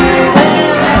 I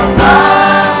will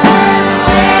fight.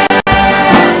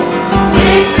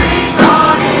 Victory's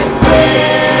on its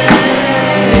way.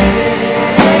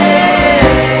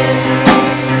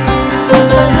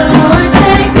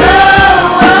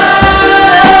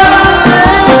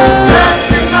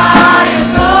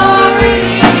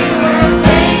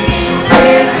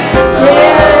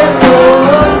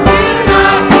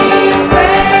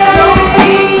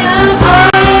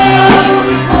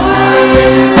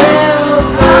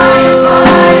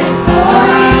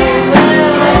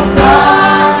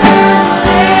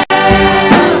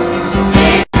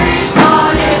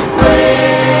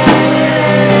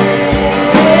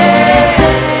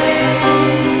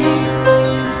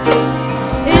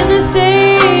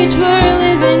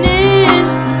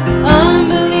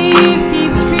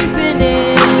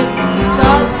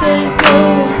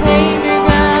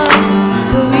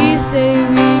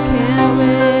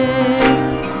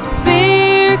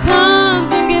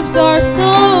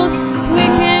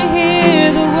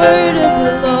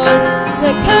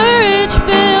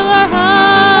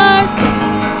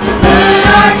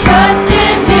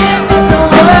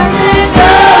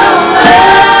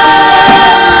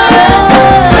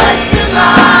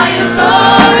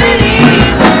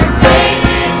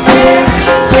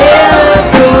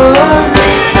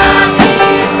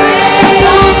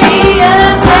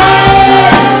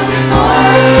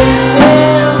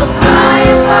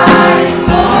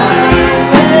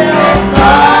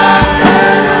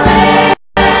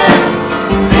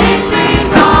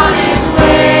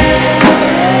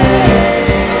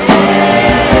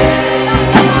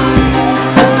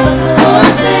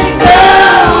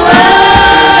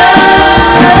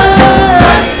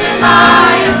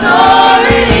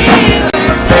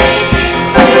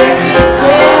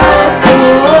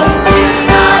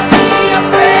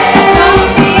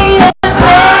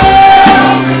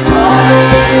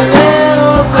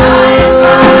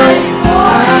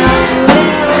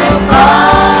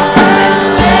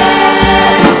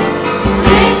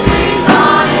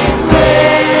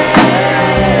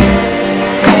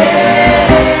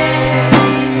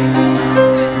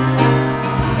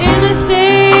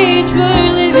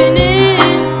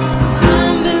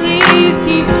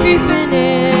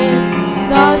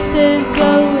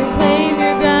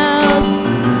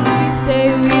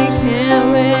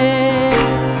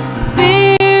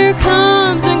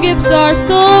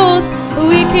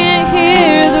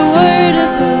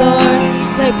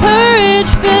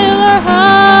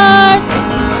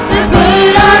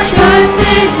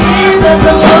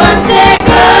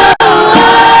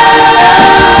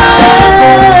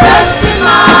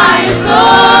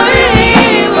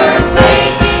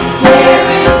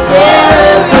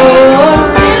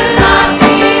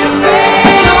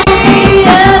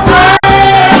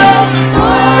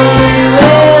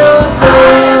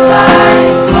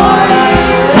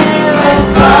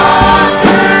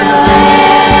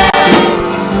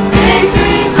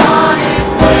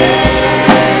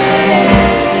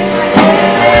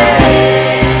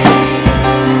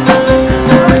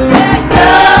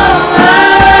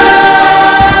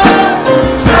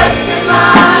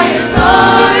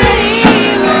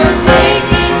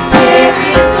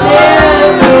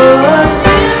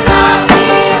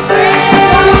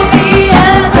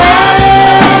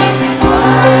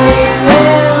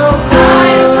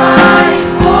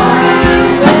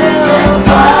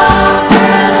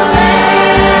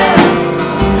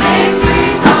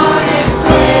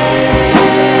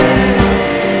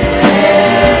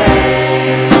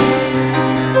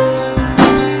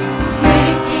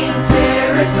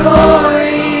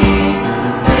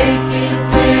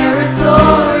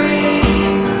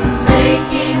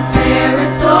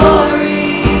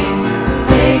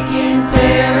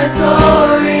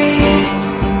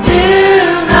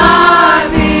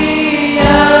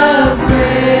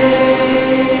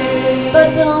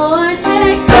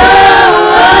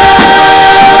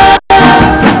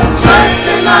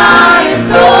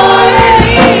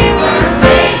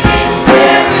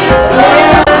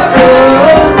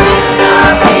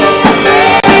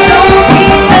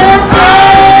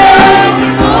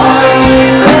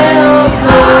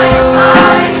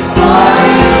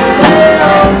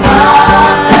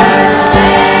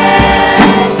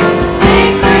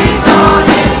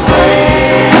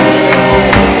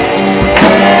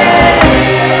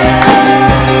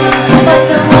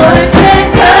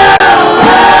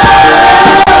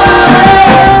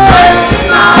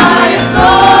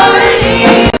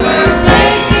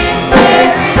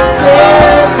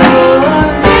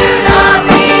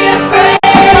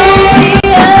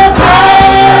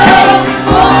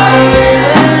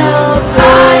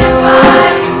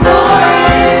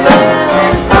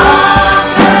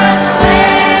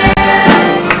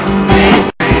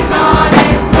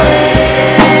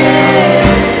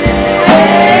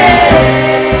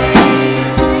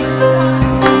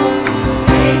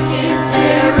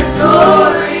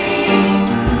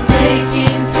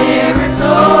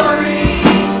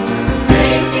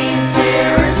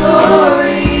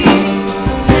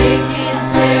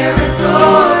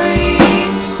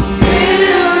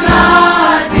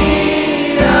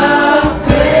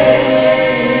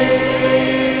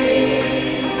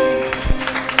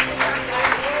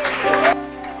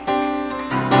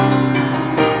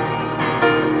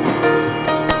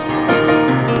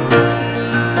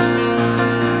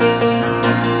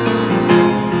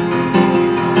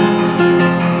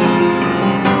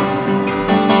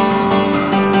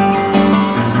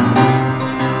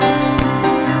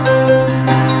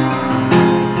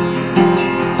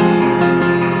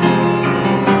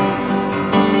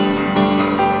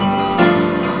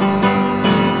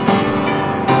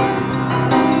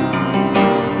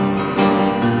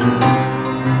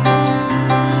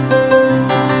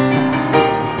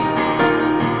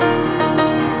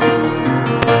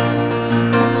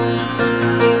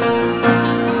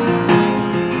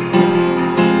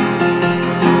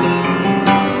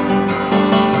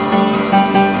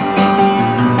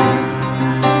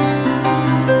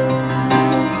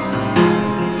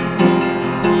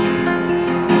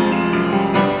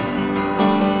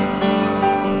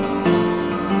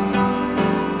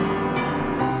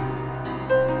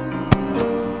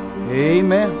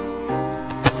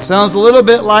 Sounds a little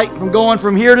bit like from going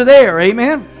from here to there.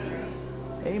 Amen?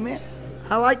 Amen.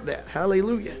 I like that.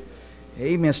 Hallelujah.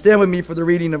 Amen. Stand with me for the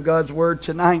reading of God's Word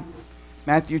tonight.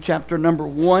 Matthew chapter number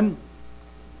 1.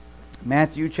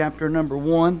 Matthew chapter number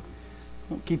 1.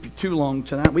 Won't keep you too long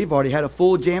tonight. We've already had a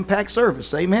full jam-packed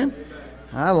service. Amen?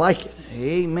 I like it.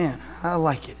 Amen. I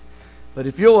like it. But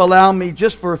if you'll allow me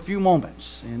just for a few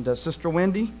moments. And Sister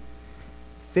Wendy,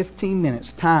 15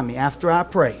 minutes. Time me after I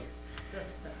pray.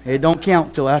 It don't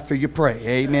count till after you pray.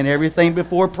 Amen. Everything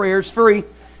before prayer is free.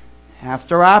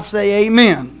 After I say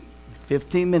amen,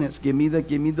 15 minutes. Give me the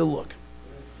look.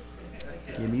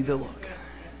 Give me the look.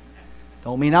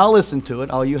 Don't mean I'll listen to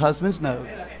it. All you husbands know.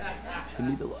 Give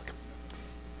me the look.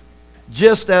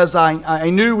 Just as I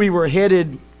knew we were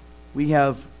headed, we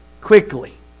have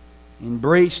quickly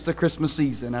embraced the Christmas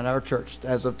season at our church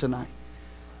as of tonight.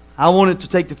 I wanted to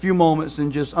take a few moments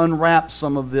and just unwrap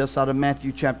some of this out of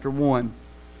Matthew chapter 1.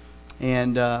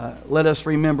 And let us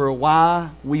remember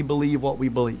why we believe what we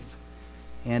believe.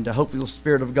 And hopefully the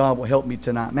Spirit of God will help me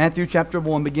tonight. Matthew chapter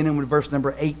 1, beginning with verse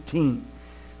number 18.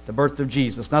 The birth of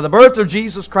Jesus. Now the birth of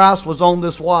Jesus Christ was on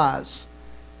this wise.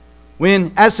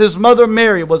 When, as his mother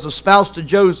Mary was espoused to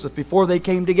Joseph before they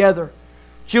came together,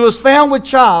 she was found with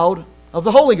child of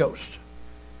the Holy Ghost.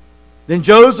 Then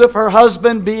Joseph, her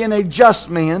husband, being a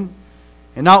just man,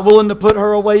 and not willing to put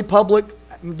her away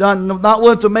not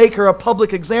willing to make her a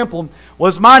public example,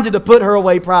 was minded to put her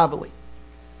away privately.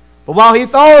 But while he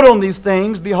thought on these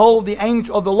things, behold, the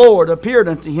angel of the Lord appeared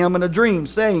unto him in a dream,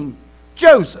 saying,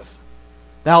 Joseph,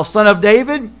 thou son of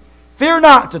David, fear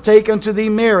not to take unto thee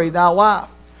Mary thy wife,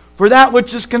 for that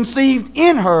which is conceived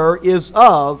in her is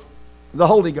of the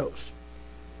Holy Ghost.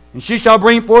 And she shall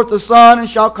bring forth a son, and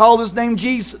shall call his name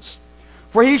Jesus,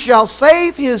 for he shall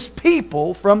save his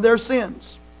people from their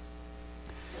sins.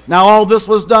 Now all this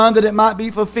was done that it might be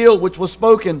fulfilled, which was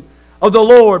spoken of the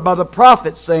Lord by the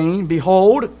prophet, saying,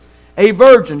 Behold, a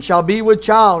virgin shall be with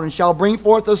child, and shall bring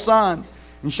forth a son,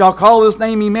 and shall call his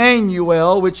name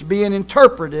Emmanuel, which being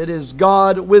interpreted is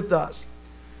God with us.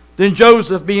 Then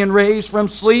Joseph, being raised from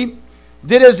sleep,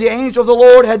 did as the angel of the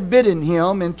Lord had bidden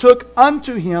him, and took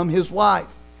unto him his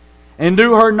wife, and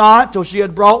knew her not till she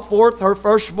had brought forth her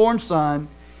firstborn son,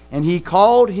 and he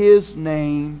called his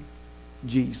name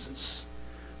Jesus.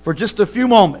 For just a few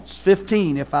moments,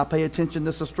 15 if I pay attention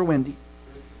to Sister Wendy,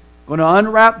 I'm going to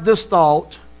unwrap this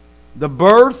thought. The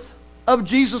birth of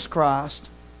Jesus Christ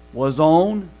was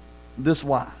on this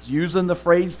wise. Using the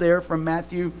phrase there from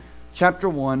Matthew chapter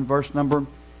 1, verse number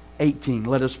 18.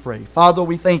 Let us pray. Father,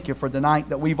 we thank you for the night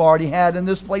that we've already had in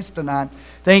this place tonight.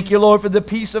 Thank you, Lord, for the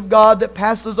peace of God that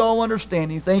passes all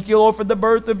understanding. Thank you, Lord, for the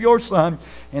birth of your Son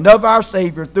and of our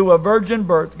Savior through a virgin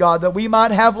birth, God, that we might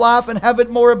have life and have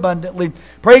it more abundantly.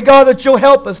 Pray, God, that you'll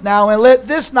help us now, and let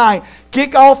this night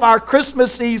kick off our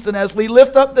Christmas season as we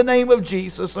lift up the name of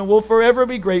Jesus, and we'll forever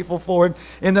be grateful for it.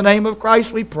 In the name of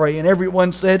Christ we pray. And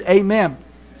everyone said, Amen.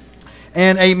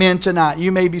 And amen tonight.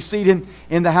 You may be seated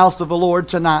in the house of the Lord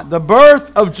tonight. The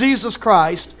birth of Jesus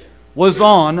Christ was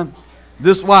on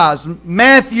this wise.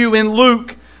 Matthew and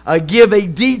Luke give a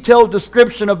detailed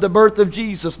description of the birth of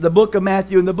Jesus. The book of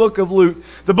Matthew and the book of Luke.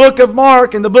 The book of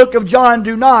Mark and the book of John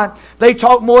do not. They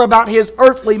talk more about his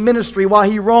earthly ministry while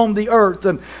he roamed the earth.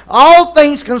 And all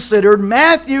things considered,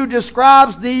 Matthew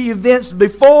describes the events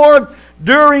before,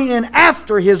 during, and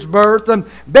after his birth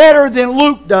better than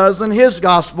Luke does in his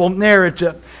gospel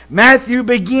narrative. Matthew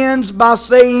begins by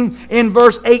saying in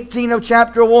verse 18 of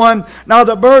chapter 1, now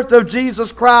the birth of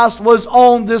Jesus Christ was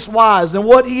on this wise. And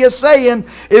what he is saying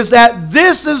is that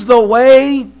this is the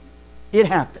way it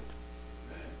happened.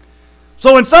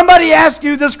 So when somebody asks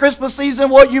you this Christmas season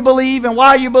what you believe and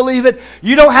why you believe it,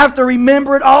 you don't have to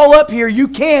remember it all up here. You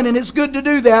can, and it's good to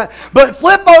do that. But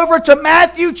flip over to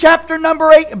Matthew chapter number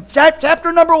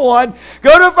 1,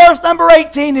 go to verse number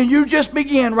 18, and you just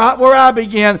begin right where I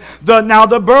began. Now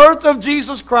the birth of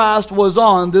Jesus Christ was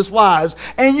on this wise.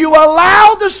 And you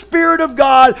allow the Spirit of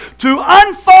God to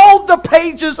unfold the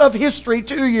pages of history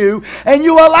to you, and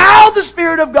you allow the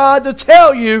Spirit of God to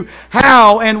tell you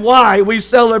how and why we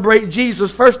celebrate Jesus.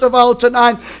 First of all,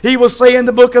 tonight, he was saying,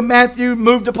 the book of Matthew,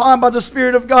 moved upon by the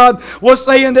Spirit of God, was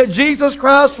saying that Jesus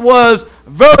Christ was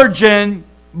virgin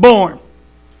born.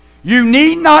 You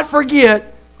need not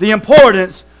forget the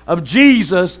importance of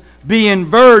Jesus being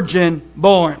virgin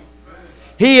born.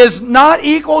 He is not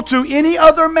equal to any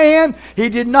other man. He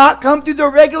did not come through the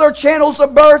regular channels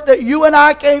of birth that you and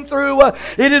I came through.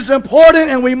 It is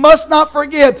important, and we must not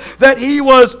forget that He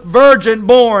was virgin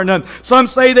born. Some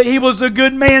say that He was a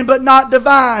good man but not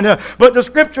divine. But the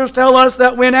Scriptures tell us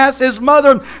that when, as His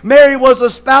mother Mary was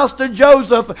espoused to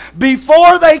Joseph,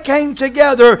 before they came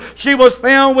together, she was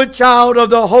found with child of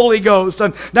the Holy Ghost.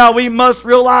 Now we must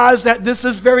realize that this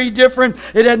is very different.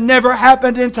 It had never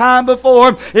happened in time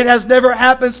before. It has never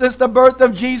happened since the birth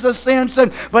of Jesus since.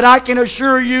 But I can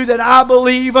assure you that I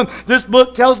believe this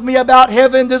book tells me about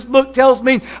heaven. This book tells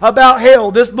me about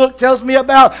hell. This book tells me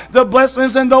about the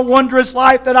blessings and the wondrous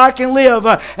life that I can live.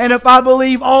 And if I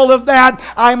believe all of that,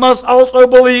 I must also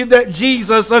believe that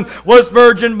Jesus was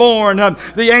virgin born.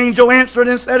 The angel answered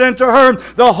and said unto her,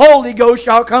 the Holy Ghost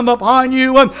shall come upon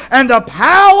you, and the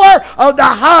power of the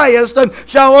highest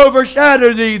shall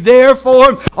overshadow thee.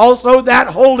 Therefore also that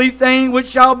holy thing which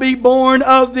shall be born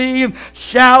of thee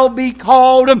shall be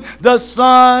called the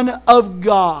Son of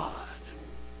God.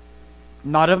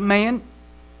 Not of man.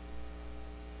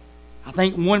 I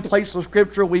think in one place of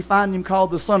Scripture we find Him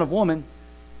called the Son of Woman.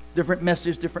 Different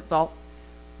message, different thought.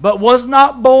 But was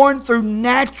not born through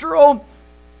natural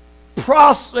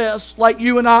process like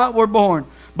you and I were born,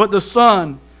 but the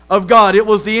Son of God. It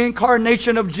was the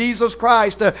incarnation of Jesus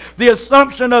Christ, the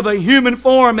assumption of a human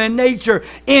form and nature.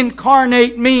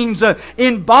 Incarnate means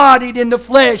embodied in the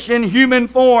flesh in human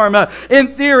form. In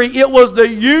theory, it was the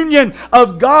union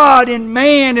of God and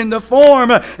man in the form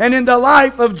and in the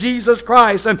life of Jesus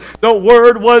Christ. The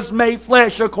Word was made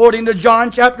flesh, according to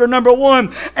John chapter number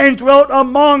 1, and dwelt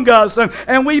among us.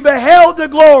 And we beheld the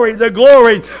glory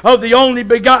of the only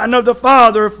begotten of the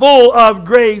Father, full of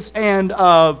grace and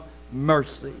of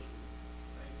mercy.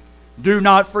 Do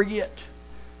not forget,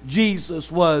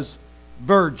 Jesus was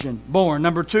virgin born.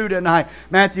 Number 2 tonight,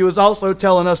 Matthew is also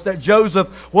telling us that Joseph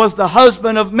was the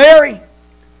husband of Mary,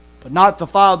 but not the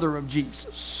father of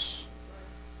Jesus.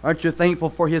 Aren't you thankful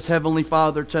for His heavenly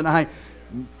Father tonight?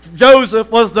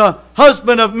 Joseph was the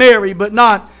husband of Mary, but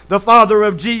not the father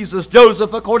of Jesus.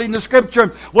 Joseph, according to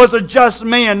Scripture, was a just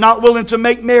man, not willing to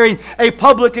make Mary a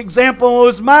public example, and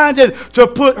was minded to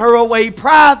put her away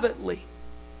privately.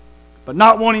 But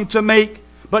not wanting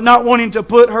to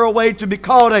put her away to be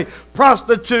called a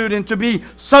prostitute and to be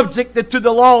subjected to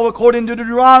the law according to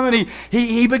Deuteronomy,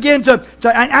 he began to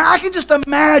and I can just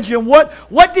imagine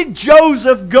what did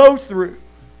Joseph go through,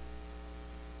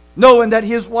 knowing that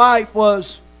his wife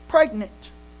was pregnant.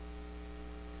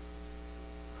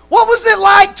 What was it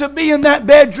like to be in that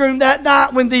bedroom that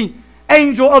night when the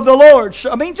angel of the Lord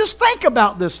just think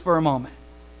about this for a moment.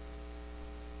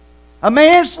 A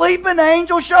man sleeping, the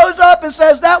angel shows up and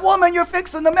says, that woman you're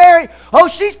fixing to marry, oh,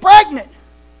 she's pregnant.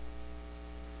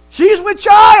 She's with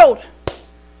child.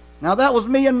 Now, that was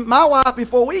me and my wife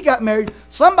before we got married.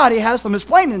 Somebody has some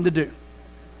explaining to do.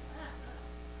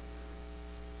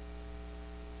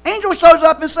 Angel shows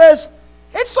up and says,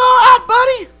 it's all right,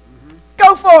 buddy.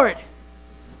 Go for it.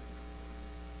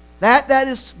 That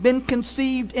has been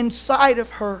conceived inside of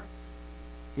her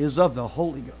is of the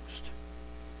Holy Ghost.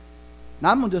 Now,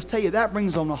 I'm going to just tell you, that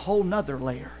brings on a whole nother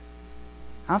layer.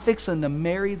 I'm fixing to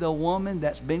marry the woman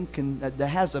that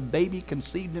has a baby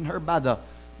conceived in her by the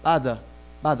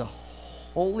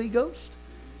Holy Ghost.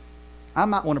 I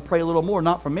might want to pray a little more,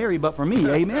 not for Mary, but for me.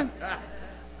 Amen.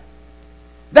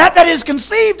 That is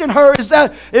conceived in her is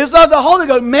of the Holy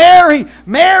Ghost. Mary.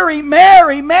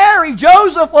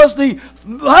 Joseph was the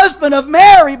husband of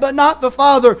Mary, but not the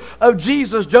father of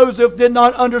Jesus. Joseph did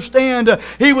not understand.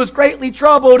 He was greatly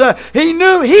troubled. He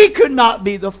knew he could not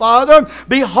be the father.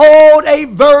 Behold, a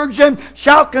virgin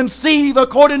shall conceive,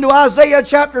 according to Isaiah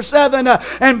chapter 7,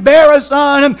 and bear a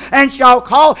son, and shall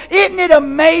call. Isn't it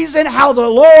amazing how the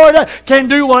Lord can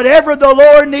do whatever the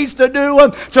Lord needs to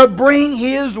do to bring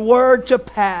His word to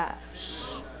pass?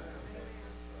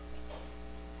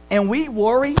 And we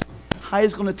worry how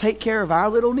He's going to take care of our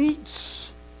little needs.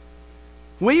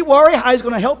 We worry how He's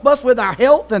going to help us with our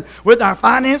health and with our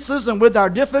finances and with our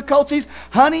difficulties.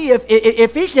 Honey,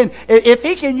 if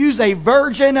He can use a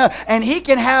virgin and He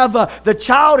can have the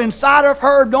child inside of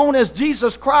her known as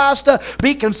Jesus Christ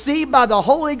be conceived by the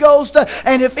Holy Ghost,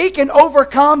 and if He can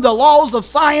overcome the laws of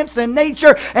science and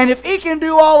nature, and if He can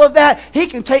do all of that, He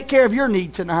can take care of your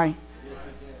need tonight.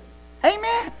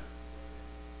 Amen.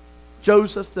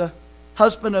 Joseph, the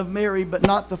husband of Mary, but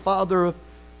not the father of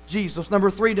Jesus.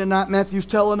 Number 3 tonight, Matthew's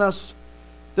telling us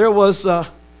there was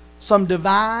some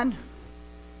divine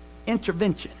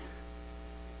intervention.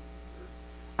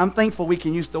 I'm thankful we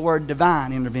can use the word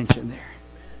divine intervention there.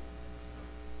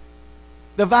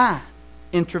 Divine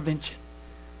intervention.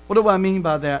 What do I mean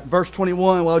by that? Verse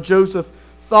 21, while Joseph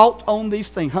thought on these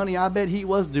things. Honey, I bet he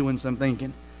was doing some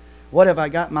thinking. What have I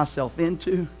got myself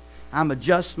into? I'm a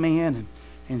just man,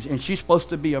 and she's supposed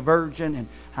to be a virgin, and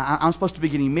I'm supposed to be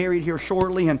getting married here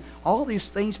shortly, and all these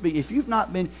things. If you've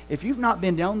not been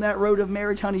down that road of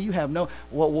marriage, honey, you have no.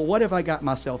 Well, what have I got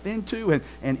myself into?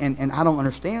 And I don't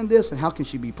understand this. And how can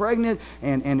she be pregnant?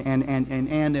 And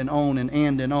on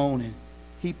and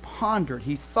he pondered.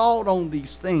 He thought on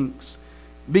these things.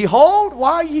 Behold,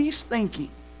 while he's thinking,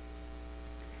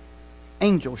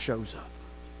 angel shows up.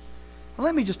 Well,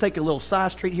 let me just take a little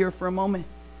side street here for a moment.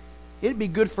 It'd be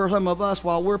good for some of us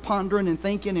while we're pondering and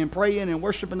thinking and praying and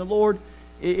worshiping the Lord.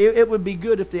 It would be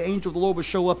good if the angel of the Lord would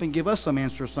show up and give us some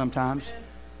answers sometimes.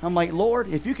 I'm like, Lord,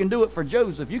 if you can do it for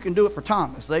Joseph, you can do it for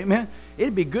Thomas. Amen.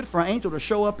 It'd be good for an angel to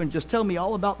show up and just tell me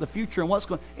all about the future and what's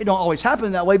going. It don't always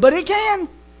happen that way, but it can.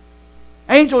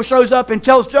 Angel shows up and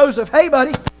tells Joseph, hey,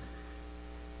 buddy,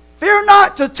 fear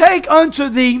not to take unto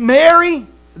thee Mary,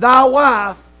 thy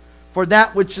wife, for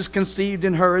that which is conceived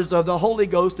in her is of the Holy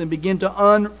Ghost, and begin to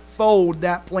unfold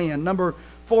that plan. Number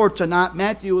 4 tonight,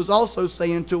 Matthew is also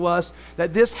saying to us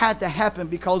that this had to happen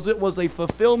because it was a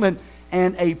fulfillment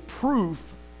and a proof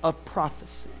of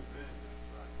prophecy.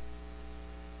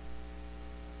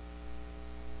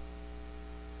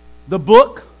 The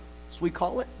book, as we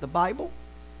call it, the Bible,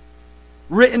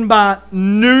 written by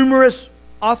numerous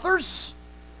authors,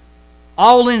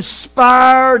 all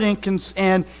inspired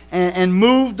and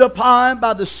moved upon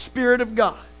by the Spirit of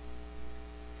God.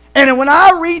 And when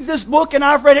I read this book, and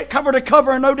I've read it cover to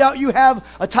cover, and no doubt you have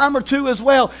a time or two as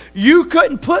well, you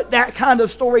couldn't put that kind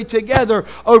of story together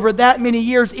over that many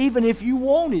years, even if you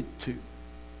wanted to.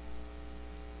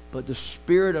 But the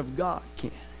Spirit of God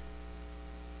can.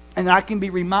 And I can be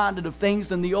reminded of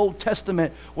things in the Old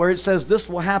Testament where it says this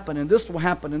will happen and this will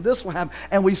happen and this will happen.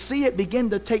 And we see it begin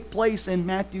to take place in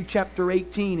Matthew chapter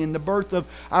 18 in the birth of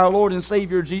our Lord and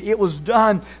Savior Jesus. It was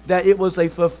done that it was a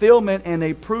fulfillment and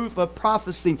a proof of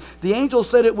prophecy. The angel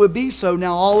said it would be so.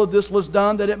 Now all of this was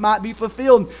done that it might be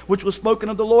fulfilled, which was spoken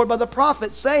of the Lord by the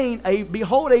prophet, saying,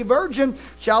 Behold, a virgin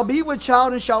shall be with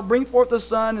child and shall bring forth a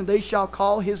son, and they shall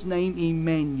call his name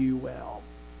Emmanuel,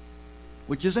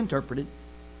 which is interpreted,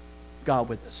 God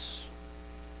with us.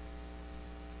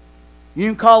 You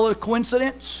can call it a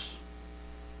coincidence.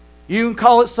 You can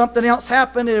call it something else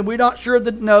happened and we're not sure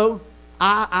that. No,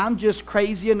 I'm just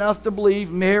crazy enough to believe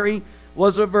Mary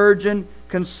was a virgin,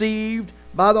 conceived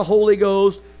by the Holy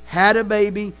Ghost, had a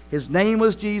baby. His name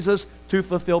was Jesus, to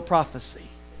fulfill prophecy.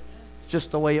 It's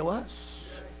just the way it was.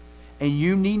 And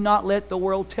you need not let the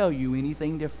world tell you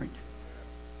anything different.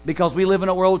 Because we live in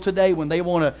a world today when they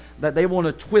want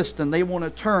to twist and they want to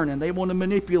turn and they want to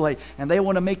manipulate and they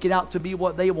want to make it out to be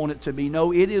what they want it to be.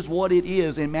 No, it is what it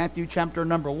is in Matthew chapter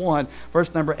number 1,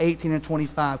 verse number 18 and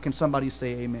 25. Can somebody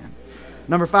say amen?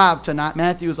 Number 5 tonight,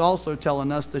 Matthew is also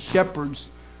telling us the shepherds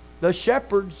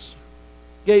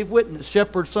gave witness.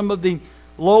 Shepherds, some of the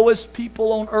lowest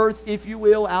people on earth, if you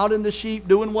will, out in the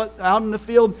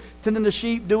field, tending the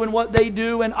sheep, doing what they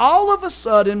do, and all of a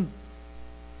sudden,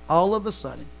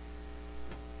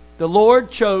 the Lord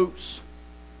chose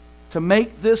to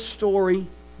make this story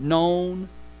known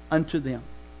unto them.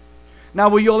 Now,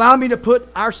 will you allow me to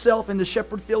put ourselves in the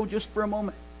shepherd field just for a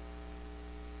moment?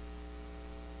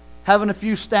 Having a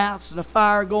few staffs and a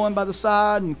fire going by the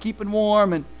side and keeping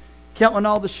warm and counting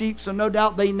all the sheep, so no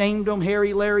doubt they named them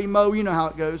Harry, Larry, Moe. You know how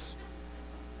it goes.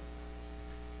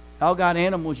 Y'all got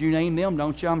animals, you name them,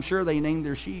 don't you? I'm sure they named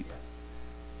their sheep.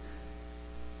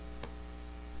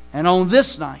 And on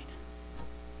this night,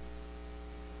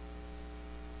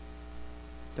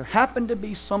 there happened to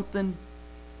be something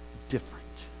different.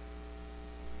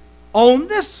 On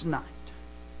this night,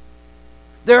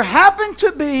 there happened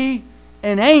to be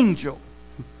an angel.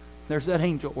 There's that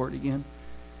angel word again.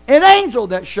 An angel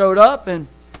that showed up, and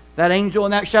that angel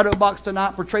in that shadow box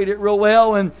tonight portrayed it real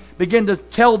well and began to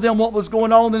tell them what was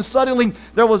going on. And suddenly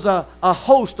there was a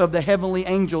host of the heavenly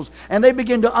angels, and they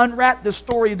began to unwrap the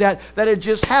story that had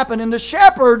just happened. And the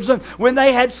shepherds, when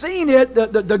they had seen it,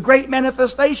 the great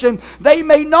manifestation, they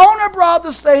made known abroad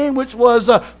the saying which was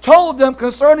told them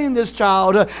concerning this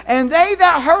child. And they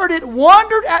that heard it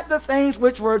wondered at the things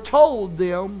which were told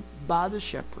them by the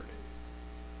shepherd.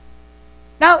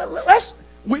 Now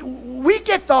we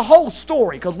get the whole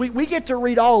story because we get to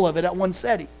read all of it at one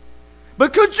setting.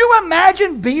 But could you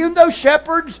imagine being those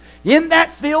shepherds in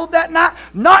that field that night,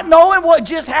 not knowing what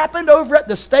just happened over at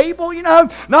the stable,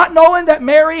 not knowing that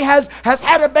Mary has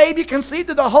had a baby conceived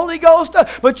of the Holy Ghost,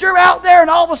 but you're out there and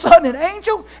all of a sudden an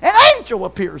angel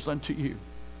appears unto you.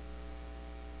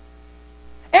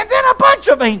 And then a bunch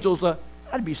of angels,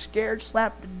 I'd be scared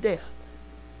slapped to death.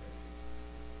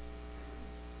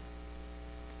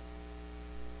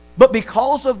 But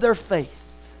because of their faith,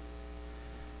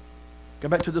 go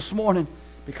back to this morning,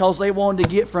 because they wanted to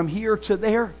get from here to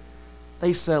there,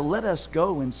 they said, let us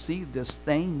go and see this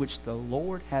thing which the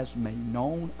Lord has made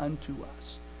known unto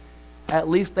us. At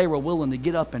least they were willing to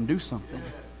get up and do something.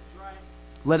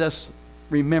 Let us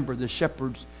remember the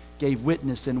shepherds gave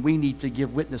witness, and we need to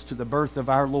give witness to the birth of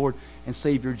our Lord and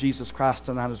Savior Jesus Christ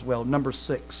tonight as well. Number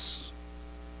 6,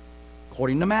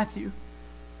 according to Matthew,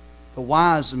 the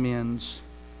wise men's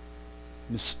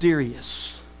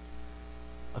mysterious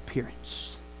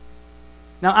appearance.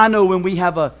 Now, I know when we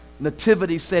have a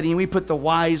nativity setting, we put the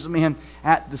wise men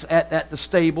at the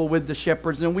stable with the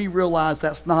shepherds, and we realize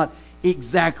that's not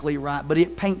exactly right, but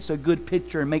it paints a good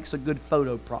picture and makes a good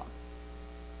photo prop.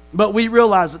 But we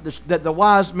realize that the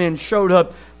wise men showed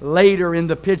up later in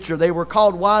the picture. They were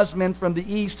called wise men from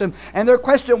the east, and their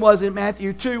question was in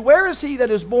Matthew 2, where is he that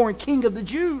is born King of the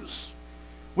Jews?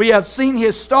 We have seen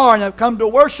his star and have come to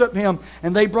worship him.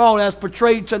 And they brought, as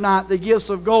portrayed tonight, the gifts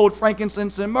of gold,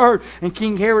 frankincense, and myrrh. And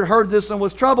King Herod heard this and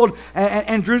was troubled,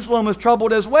 and Jerusalem was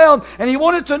troubled as well. And he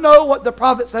wanted to know what the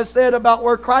prophets had said about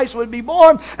where Christ would be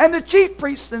born. And the chief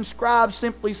priests and scribes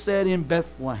simply said, in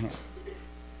Bethlehem.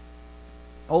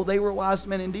 Oh, they were wise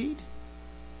men indeed.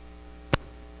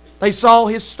 They saw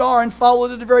his star and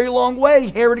followed it a very long way.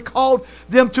 Herod called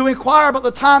them to inquire about the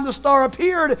time the star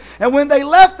appeared. And when they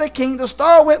left the king, the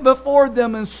star went before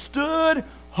them and stood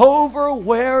over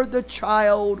where the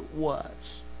child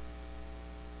was.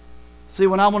 See,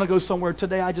 when I want to go somewhere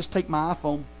today, I just take my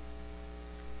iPhone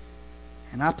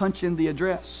and I punch in the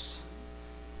address.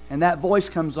 And that voice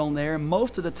comes on there, and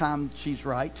most of the time she's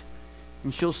right.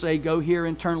 And she'll say, go here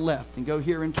and turn left, and go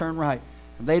here and turn right.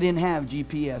 They didn't have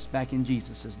GPS back in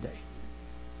Jesus' day.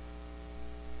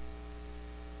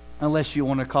 Unless you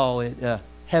want to call it a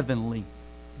heavenly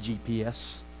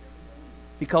GPS.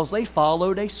 Because they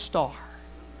followed a star.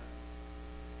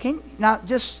 Now,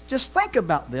 just think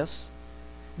about this.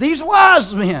 These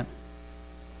wise men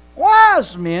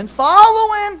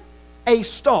following a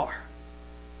star.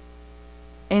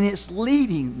 And it's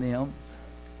leading them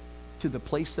to the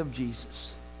place of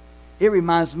Jesus. It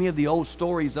reminds me of the old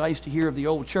stories that I used to hear of the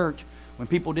old church when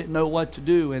people didn't know what to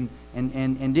do and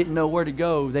didn't know where to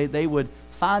go. They would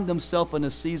find themselves in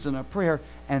a season of prayer,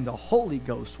 and the Holy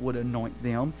Ghost would anoint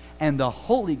them, and the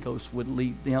Holy Ghost would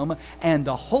lead them, and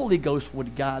the Holy Ghost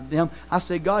would guide them. I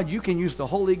said, God, you can use the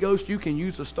Holy Ghost, you can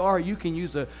use a star, you can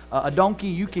use a donkey,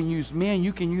 you can use men,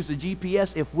 you can use a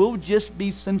GPS. If we'll just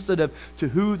be sensitive to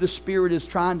who the Spirit is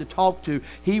trying to talk to,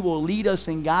 He will lead us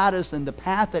and guide us in the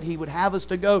path that He would have us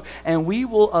to go, and we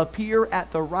will appear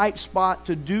at the right spot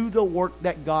to do the work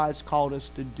that God's called us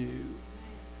to do.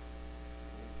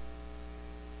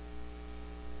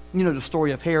 You know the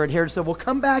story of Herod. Herod said, well,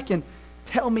 come back and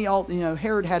tell me all.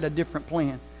 Herod had a different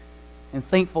plan. And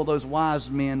thankful those wise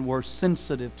men were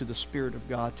sensitive to the Spirit of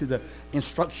God, to the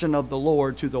instruction of the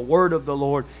Lord, to the word of the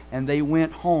Lord, and they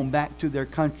went home back to their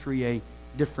country a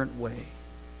different way.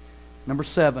 Number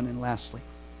 7, and lastly.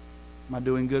 Am I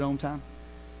doing good on time?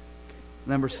 Okay.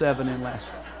 Number 7, and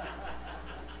lastly.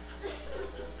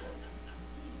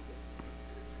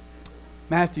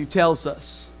 Matthew tells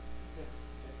us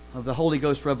of the Holy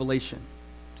Ghost revelation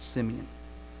to Simeon.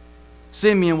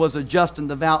 Simeon was a just and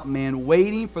devout man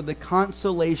waiting for the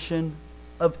consolation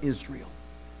of Israel.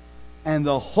 And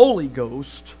the Holy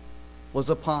Ghost was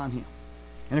upon him.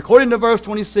 And according to verse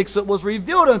 26, it was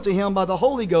revealed unto him by the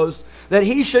Holy Ghost that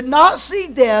he should not see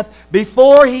death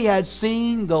before he had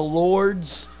seen the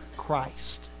Lord's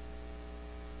Christ.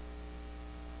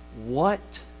 What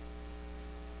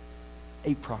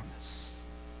a promise.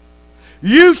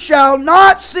 You shall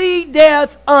not see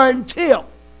death until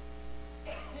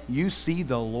you see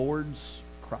the Lord's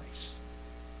Christ.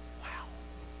 Wow.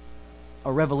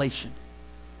 A revelation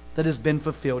that has been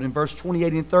fulfilled. In verse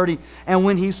 28 and 30, and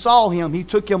when he saw him, he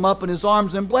took him up in his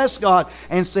arms and blessed God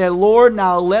and said, Lord,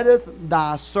 now letteth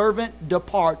thy servant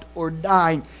depart or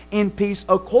die in peace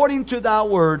according to thy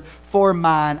word, for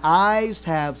mine eyes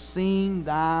have seen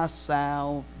thy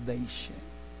salvation.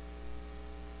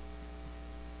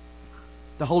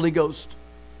 The Holy Ghost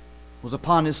was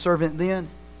upon His servant then.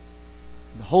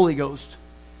 The Holy Ghost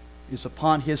is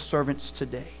upon His servants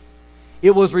today.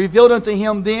 It was revealed unto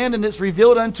Him then, and it's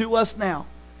revealed unto us now.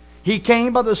 He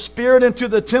came by the Spirit into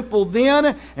the temple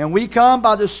then, and we come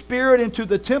by the Spirit into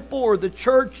the temple or the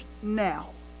church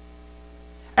now.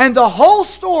 And the whole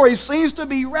story seems to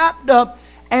be wrapped up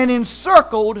and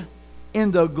encircled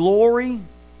in the glory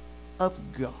of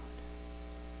God.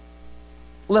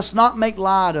 Let's not make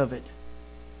light of it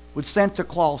with Santa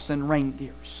Claus and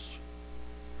reindeers.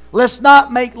 Let's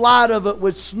not make light of it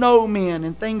with snowmen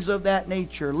and things of that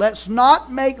nature. Let's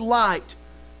not make light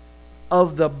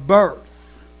of the birth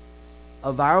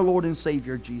of our Lord and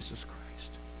Savior Jesus Christ.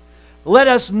 Let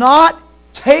us not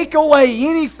take away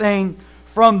anything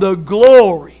from the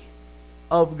glory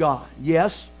of God.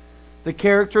 Yes, the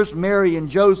characters Mary and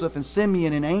Joseph and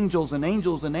Simeon and angels and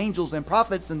angels and angels and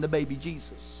prophets and the baby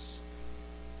Jesus.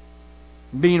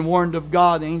 Being warned of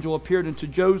God, the angel appeared unto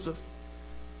Joseph.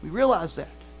 We realize that.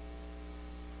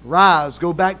 Rise,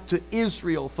 go back to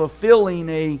Israel, fulfilling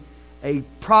a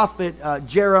prophet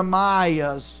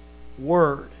Jeremiah's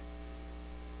word.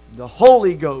 The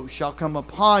Holy Ghost shall come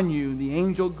upon you. The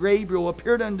angel Gabriel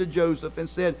appeared unto Joseph and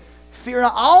said, fear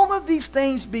not. All of these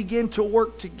things begin to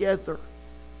work together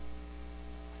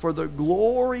for the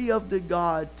glory of the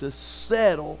God to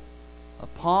settle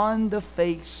upon the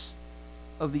face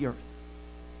of the earth.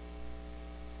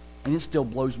 And it still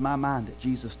blows my mind that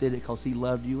Jesus did it because He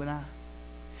loved you and I.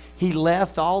 He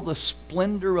left all the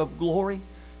splendor of glory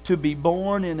to be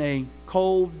born in a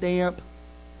cold, damp,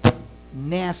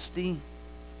 nasty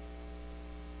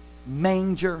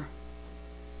manger,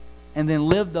 and then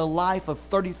lived a life of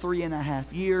 33 and a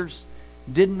half years,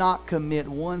 did not commit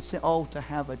one sin. Oh, to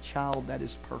have a child that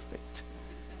is perfect.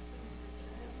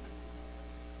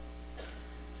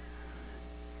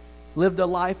 Lived a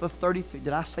life of 33.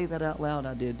 Did I say that out loud?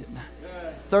 I did, didn't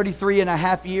I? 33 and a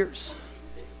half years.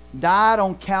 Died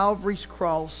on Calvary's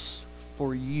cross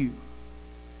for you.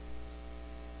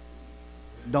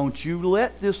 Don't you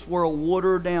let this world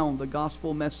water down the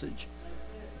gospel message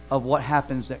of what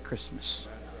happens at Christmas.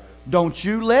 Don't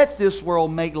you let this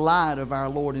world make light of our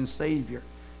Lord and Savior.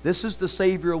 This is the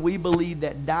Savior we believe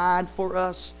that died for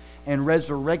us and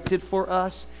resurrected for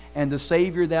us, and the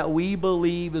Savior that we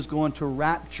believe is going to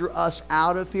rapture us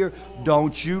out of here.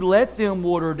 Don't you let them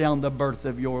water down the birth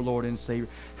of your Lord and Savior.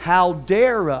 How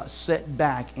dare us sit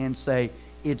back and say,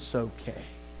 it's okay.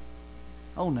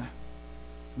 Oh no.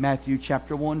 Matthew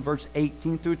chapter 1 verse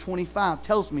 18 through 25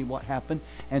 tells me what happened.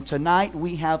 And tonight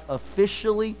we have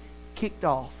officially kicked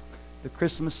off the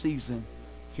Christmas season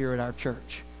here at our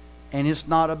church. And it's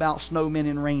not about snowmen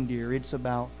and reindeer. It's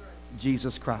about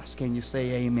Jesus Christ. Can you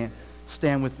say amen?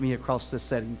 Stand with me across this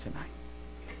setting tonight.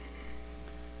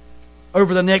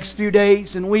 Over the next few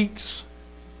days and weeks,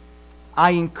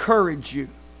 I encourage you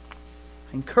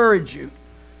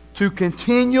to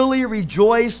continually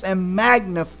rejoice and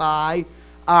magnify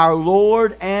our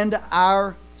Lord and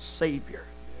our Savior.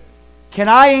 Can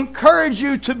I encourage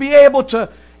you to be able to,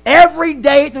 every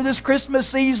day through this Christmas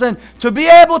season, to be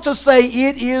able to say,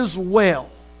 it is well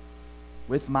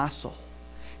with my soul.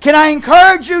 Can I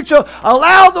encourage you to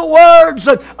allow the words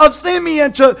of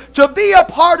Simeon to be a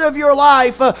part of your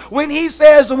life when he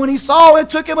says, and when he saw and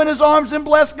took him in his arms and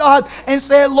blessed God and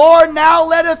said, Lord, now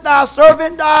letteth thy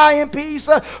servant die in peace,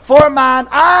 for mine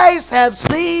eyes have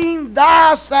seen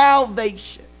thy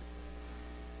salvation.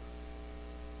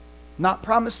 Not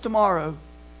promised tomorrow,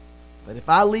 but if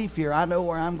I leave here, I know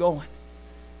where I'm going,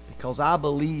 because I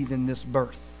believe in this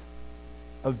birth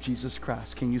of Jesus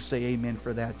Christ. Can you say amen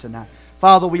for that tonight?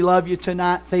 Father, we love you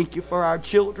tonight. Thank you for our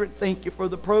children. Thank you for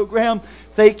the program.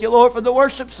 Thank you, Lord, for the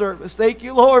worship service. Thank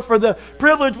you, Lord, for the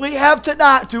privilege we have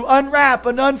tonight to unwrap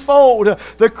and unfold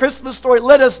the Christmas story.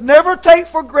 Let us never take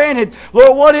for granted,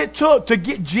 Lord, what it took to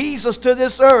get Jesus to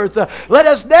this earth. Let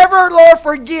us never, Lord,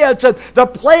 forget the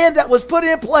plan that was put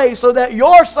in place so that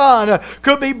your Son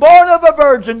could be born of a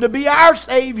virgin to be our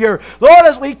Savior. Lord,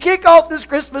 as we kick off this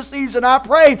Christmas season, I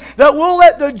pray that we'll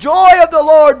let the joy of the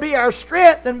Lord be our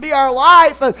strength and be our life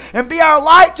and be our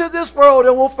light to this world,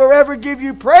 and we'll forever give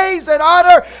you praise and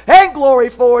honor and glory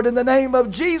for it. In the name of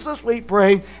Jesus we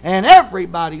pray. And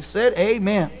everybody said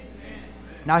amen.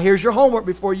 Now here's your homework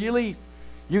before you leave.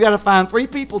 You got to find 3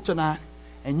 people tonight,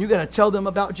 and you got to tell them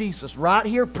about Jesus right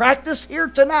here. Practice here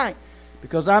tonight,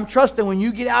 because I'm trusting when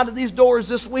you get out of these doors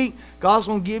this week, God's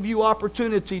going to give you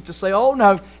opportunity to say, oh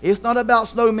no, it's not about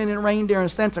snowmen and reindeer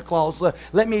and Santa Claus.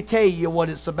 Let me tell you what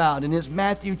it's about. And it's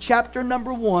Matthew chapter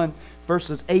number 1,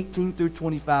 verses 18 through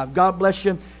 25. God bless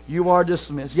you. You are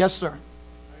dismissed. Yes, sir.